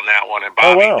intro on that one, and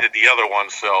Bobby did the other one.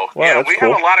 So we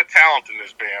have a lot of talent in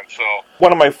this band. So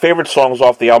one of my favorite songs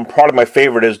off the album, probably my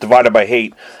favorite, is "Divided by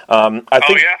Hate."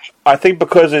 I think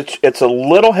because it's a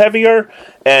little heavier,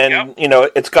 and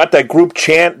it's got that group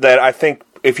chant that I think.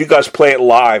 If you guys play it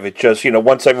live, it just,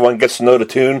 once everyone gets to know the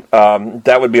tune,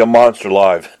 that would be a monster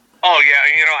live. Oh, yeah,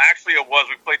 actually it was.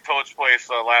 We played Toad's Place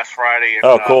last Friday.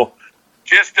 And, cool.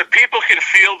 Just the people can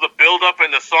feel the build-up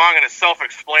in the song, and it's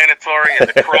self-explanatory, and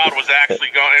the crowd was actually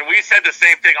going. And we said the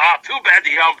same thing. Oh, too bad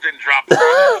the album didn't drop the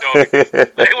show.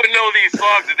 They would know these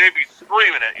songs, and they'd be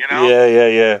screaming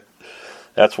it, Yeah.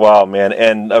 That's wild, man.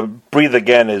 And Breathe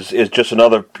Again is just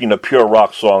another, pure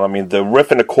rock song. I mean, the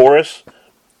riff in the chorus...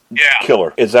 Yeah.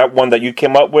 Killer. Is that one that you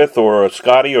came up with, or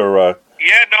Scotty, or?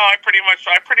 Yeah, no, I pretty much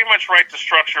write the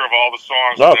structure of all the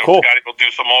songs. Oh, cool. Scotty will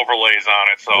do some overlays on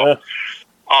it. So,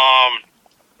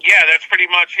 that's pretty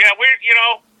much. Yeah,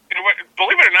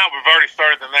 believe it or not, we've already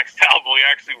started the next album. We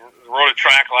actually wrote a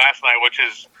track last night, which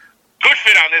is could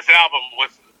fit on this album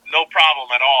with no problem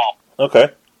at all.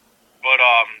 Okay. But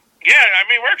I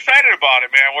mean, we're excited about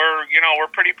it, man.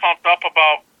 We're pretty pumped up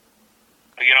about.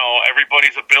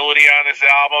 Everybody's ability on this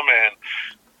album and,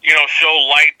 show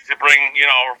light to bring,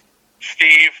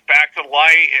 Steve back to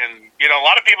light. And, a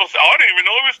lot of people say, I didn't even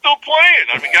know he was still playing.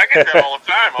 I mean, I get that all the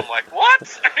time. I'm like,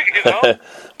 what?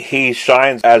 He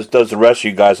shines, as does the rest of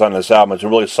you guys on this album. It's a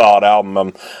really solid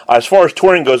album. As far as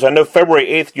touring goes, I know February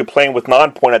 8th you're playing with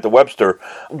Nonpoint at the Webster.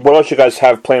 What else you guys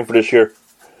have planned for this year?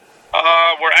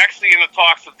 We're actually in the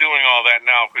talks of doing all that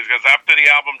now, because after the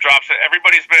album drops, we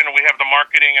have the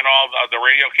marketing and all the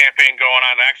radio campaign going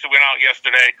on. It actually went out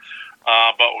yesterday,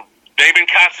 but they've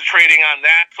been concentrating on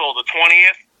that till the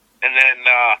 20th, and then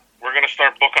we're going to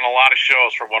start booking a lot of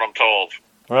shows from what I'm told.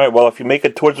 All right, well, if you make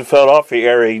it towards the Philadelphia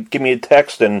area, give me a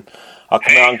text, and I'll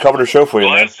come out and cover the show for you,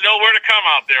 man. Let us know where to come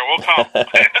out there. We'll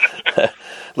come.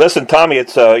 Listen, Tommy,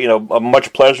 it's a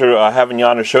much pleasure having you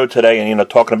on the show today, and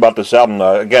talking about this album.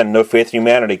 Again, No Faith in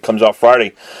Humanity comes out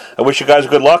Friday. I wish you guys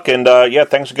good luck, and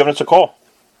thanks for giving us a call.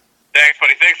 Thanks,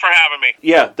 buddy. Thanks for having me.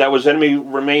 Yeah, that was Enemy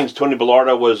Remains. Tony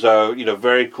Bellardo was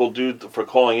very cool dude for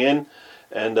calling in,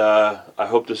 and I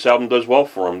hope this album does well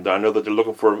for him. I know that they're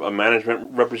looking for a management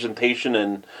representation,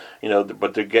 and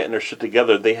but they're getting their shit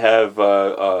together. They have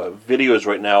videos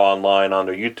right now online on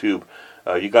their YouTube.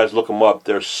 You guys look them up.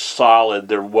 They're solid.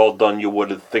 They're well done. You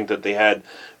would think that they had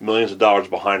millions of dollars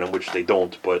behind them, which they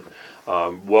don't, but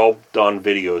well done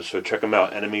videos. So check them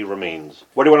out. Enemy Remains.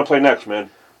 What do you want to play next, man?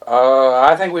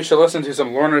 I think we should listen to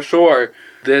some Lorna Shore.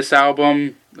 This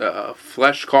album,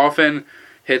 Flesh Coffin,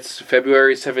 hits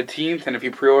February 17th, and if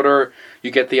you pre-order,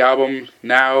 you get the album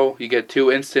now. You get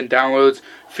 2 instant downloads,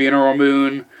 Funeral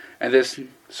Moon, and this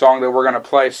song that we're going to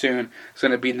play soon is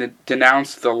going to be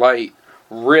Denounce the Light.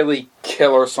 Really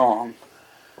killer song.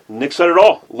 Nick said it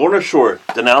all. Lorna Shore,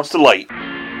 Denounce the Light.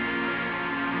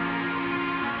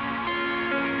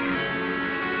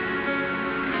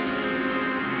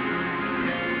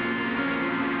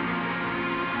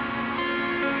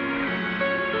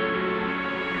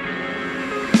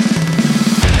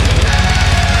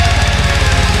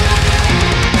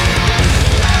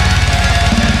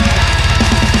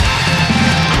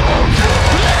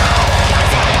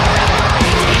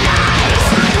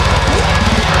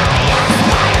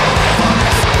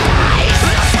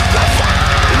 Sacrifice!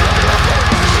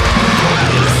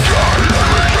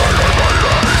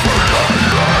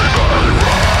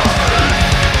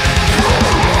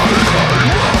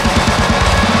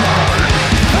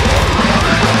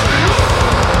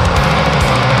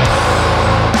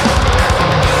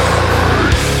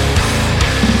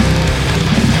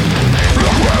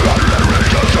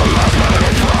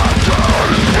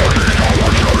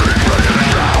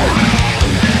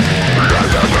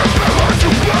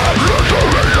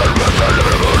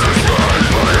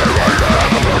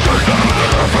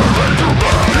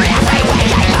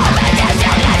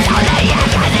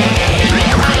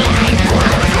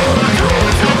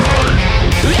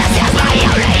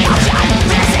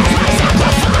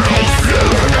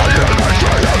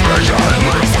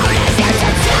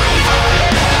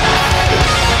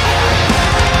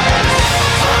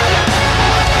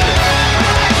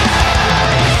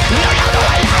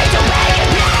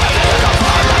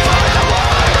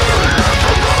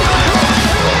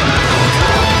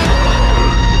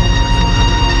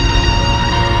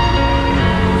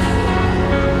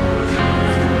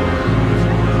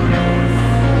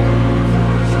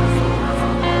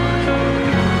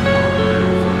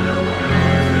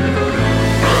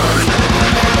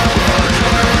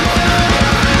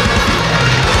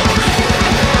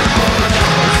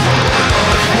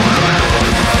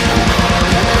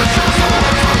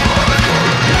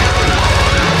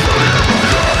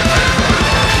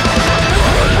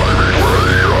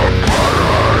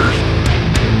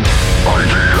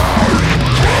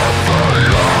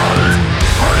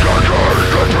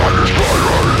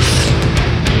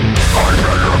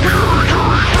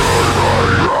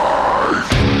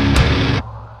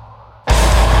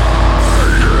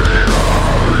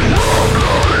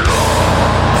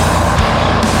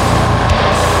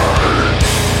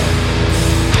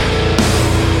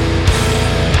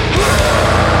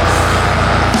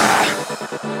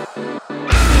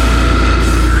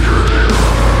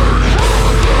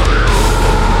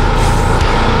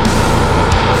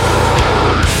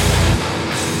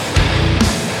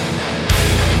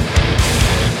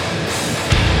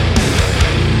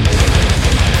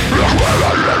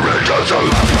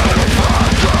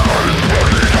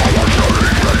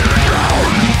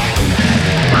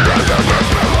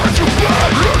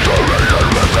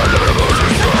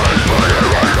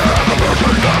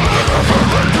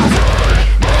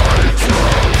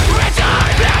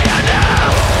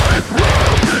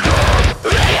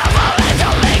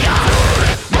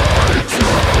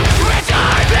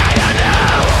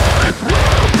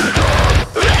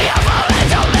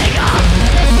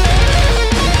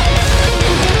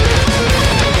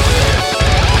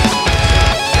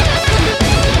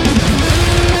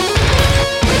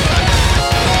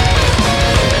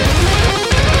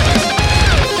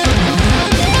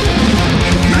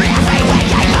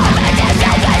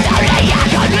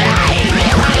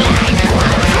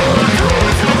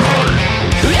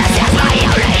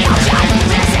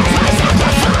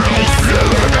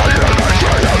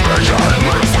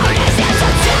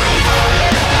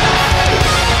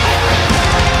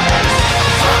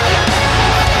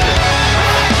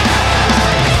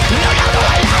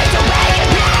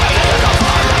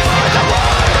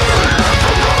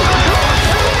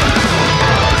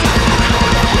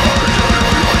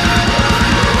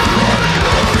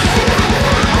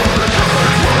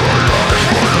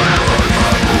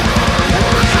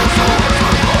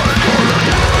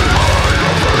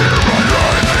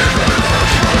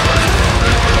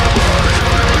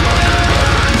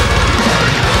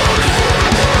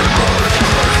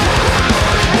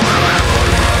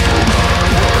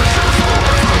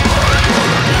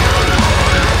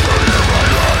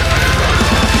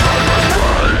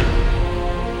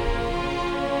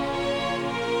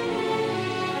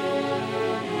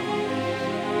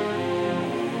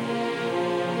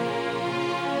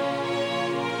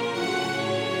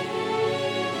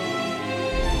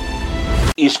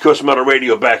 East Coast Metal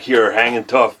Radio back here, hanging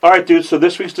tough. All right, dude, so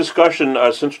this week's discussion,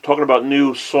 since we're talking about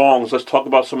new songs, let's talk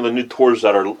about some of the new tours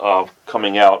that are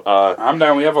coming out. I'm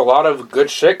down. We have a lot of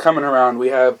good shit coming around. We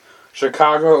have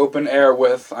Chicago Open Air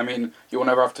with, I mean, you will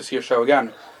never have to see a show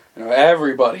again. You know,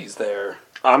 everybody's there.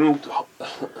 I'm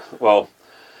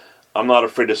not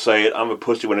afraid to say it. I'm a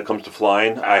pussy when it comes to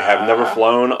flying. I have never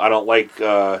flown. I don't like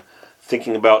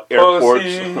thinking about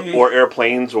airports or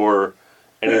airplanes or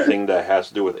anything that has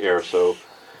to do with air. So,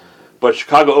 but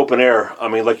Chicago Open Air, I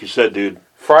mean, like you said, dude.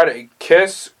 Friday,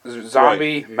 Kiss,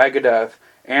 Zombie, Megadeth,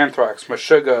 Anthrax,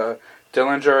 Meshuggah,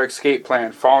 Dillinger Escape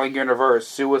Plan, Falling Universe,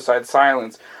 Suicide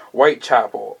Silence,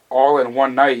 Whitechapel, all in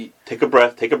one night. Take a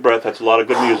breath. That's a lot of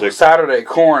good music. Saturday,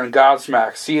 Korn,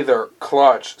 Godsmack, Seether,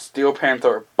 Clutch, Steel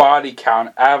Panther, Body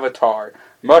Count, Avatar,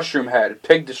 Mushroom Head,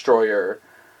 Pig Destroyer,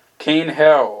 Cane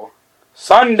Hill.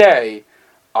 Sunday,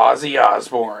 Ozzy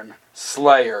Osbourne,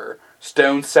 Slayer,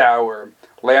 Stone Sour,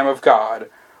 Lamb of God,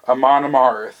 Amon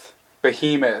Amarth,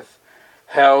 Behemoth,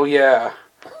 Hell Yeah,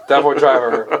 Devil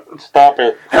Driver. Stop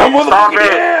it. Hell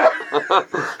motherfucking yeah!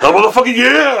 Hell motherfucking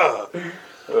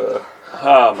yeah!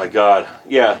 Oh my god.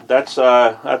 Yeah,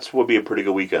 that's would be a pretty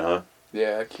good weekend, huh?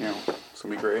 Yeah, I can't. It's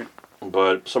gonna be great.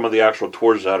 But some of the actual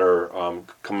tours that are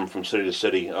coming from city to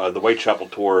city, the Whitechapel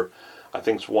tour, I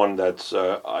think is one that's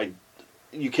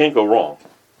you can't go wrong.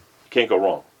 You can't go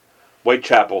wrong.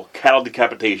 Whitechapel, Cattle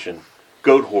Decapitation,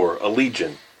 Goat Whore,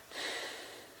 Allegiant.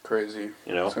 Crazy.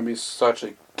 You know, it's gonna be such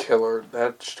a killer.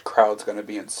 That crowd's gonna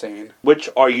be insane. Which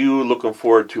are you looking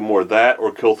forward to more, that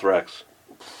or Killthrax?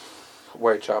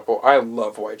 Whitechapel. I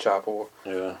love Whitechapel.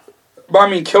 Yeah. But I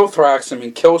mean, Killthrax. I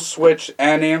mean, Killswitch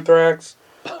and Anthrax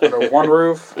under one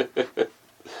roof.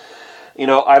 You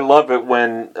know, I love it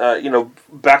when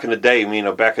back in the day.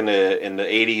 Back in the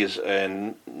 80s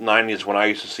and 90s when I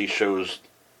used to see shows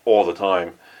all the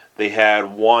time, they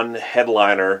had one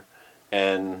headliner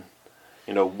and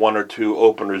one or two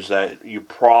openers that you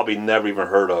probably never even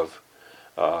heard of,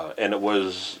 and it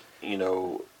was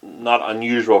not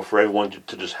unusual for everyone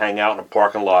to just hang out in a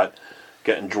parking lot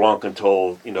getting drunk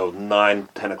until 9,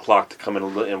 10 o'clock to come in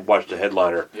and watch the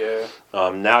headliner. Yeah.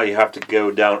 Now you have to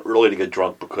go down early to get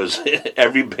drunk because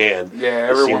every band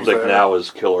it seems like there. now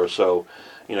is killer. So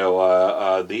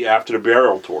the After the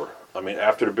Burial tour. I mean,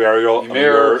 After the Burial,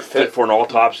 Fit for an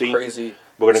Autopsy. Crazy.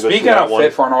 We're gonna go Speaking see that of one.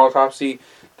 Fit for an Autopsy,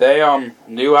 they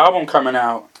new album coming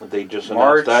out. They just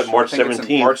announced that March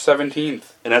 17th. March 17th.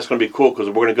 And that's going to be cool because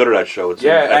we're going to go to that show. It's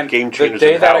and Game Changers. The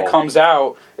day that it comes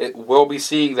out, we'll be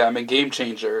seeing them in Game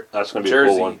Changer. That's going to be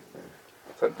Jersey. a cool one.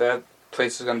 So that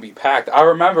place is going to be packed. I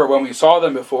remember when we saw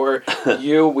them before.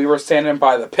 we were standing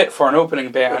by the pit for an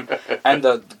opening band, and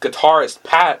the guitarist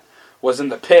Pat was in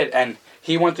the pit, and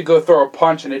he went to go throw a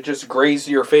punch, and it just grazed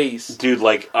your face. Dude,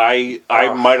 like I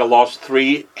might have lost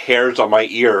 3 hairs on my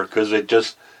ear because it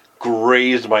just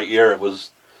grazed my ear. It was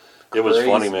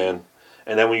funny, man.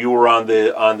 And then when you were on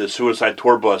the Suicide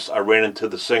Tour bus, I ran into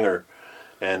the singer,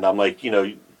 and I'm like,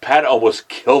 Pat almost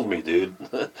killed me, dude.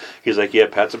 He's like, yeah,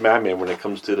 Pat's a madman when it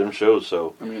comes to them shows.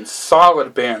 So I mean,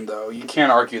 solid band though. You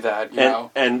can't argue that. You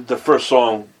know. And the first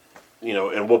song,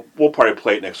 and we'll probably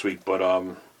play it next week, but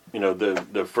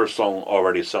the first song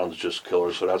already sounds just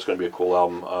killer. So that's going to be a cool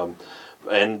album.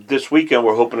 And this weekend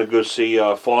we're hoping to go see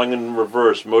Falling in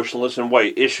Reverse, Motionless in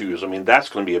White, Issues. I mean, that's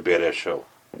going to be a badass show.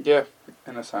 Yeah,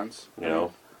 in a sense. You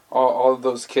know, all of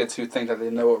those kids who think that they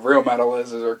know what real metal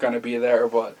is are going to be there,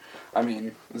 but I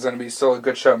mean, it's going to be still a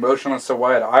good show. Motionless in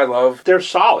White, I love. They're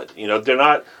solid. They're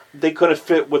not. They couldn't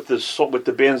fit with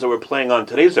the bands that we're playing on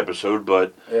today's episode,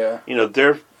 but yeah,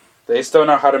 they still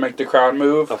know how to make the crowd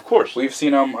move. Of course, we've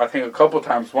seen them. I think a couple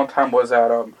times. One time was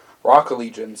at Rock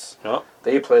Allegiance. Yeah.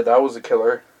 They played. That was a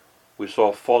killer. We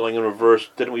saw Falling in Reverse.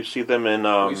 Didn't we see them in?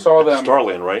 We saw them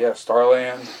Starland, right? Yeah,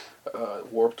 Starland.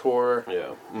 Warped Tour.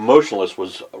 Yeah, Motionless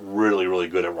was really, really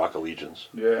good at Rock Allegiance.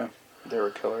 Yeah, they were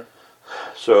a killer.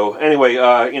 So anyway,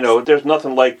 there's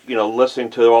nothing like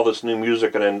listening to all this new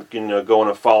music and then going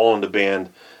and following the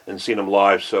band and seeing them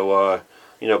live. So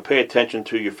pay attention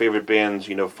to your favorite bands.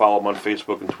 Follow them on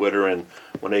Facebook and Twitter, and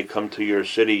when they come to your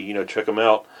city, check them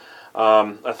out.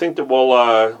 I think that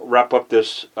we'll wrap up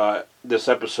this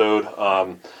episode.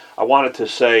 I wanted to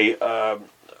say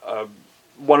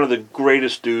one of the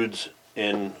greatest dudes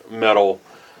in metal,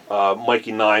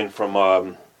 Mikey Nine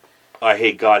from I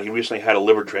Hate God. He recently had a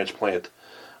liver transplant.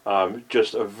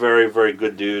 Just a very, very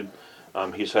good dude.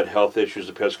 He's had health issues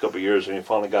the past couple of years, and he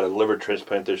finally got a liver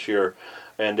transplant this year.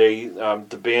 And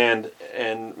the band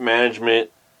and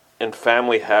management and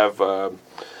family have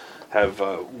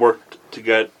worked to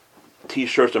get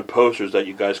T-shirts and posters that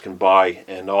you guys can buy,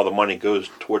 and all the money goes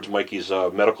towards Mikey's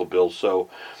medical bills. So,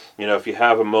 if you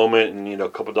have a moment and a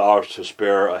couple dollars to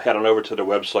spare, head on over to their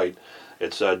website.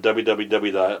 It's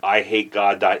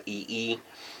www.ihategod.ee,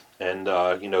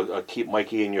 and keep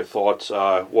Mikey in your thoughts.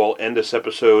 We'll end this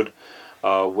episode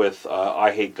with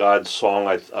I Hate God's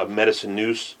song, Medicine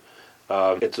Noose.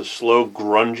 It's a slow,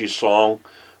 grungy song,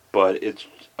 but it's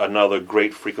another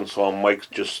great freaking song. Mike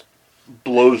just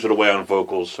blows it away on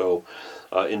vocals, so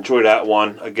enjoy that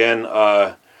one. Again,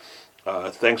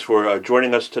 thanks for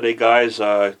joining us today, guys.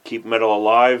 Keep metal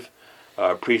alive.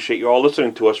 Appreciate you all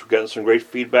listening to us. We're getting some great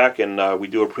feedback, and we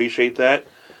do appreciate that.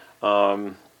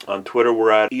 On Twitter,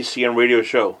 we're at ECN Radio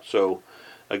Show, so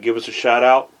give us a shout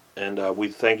out, and we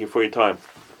thank you for your time.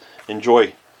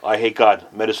 Enjoy. I Hate God,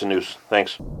 Medicine Noose.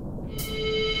 Thanks.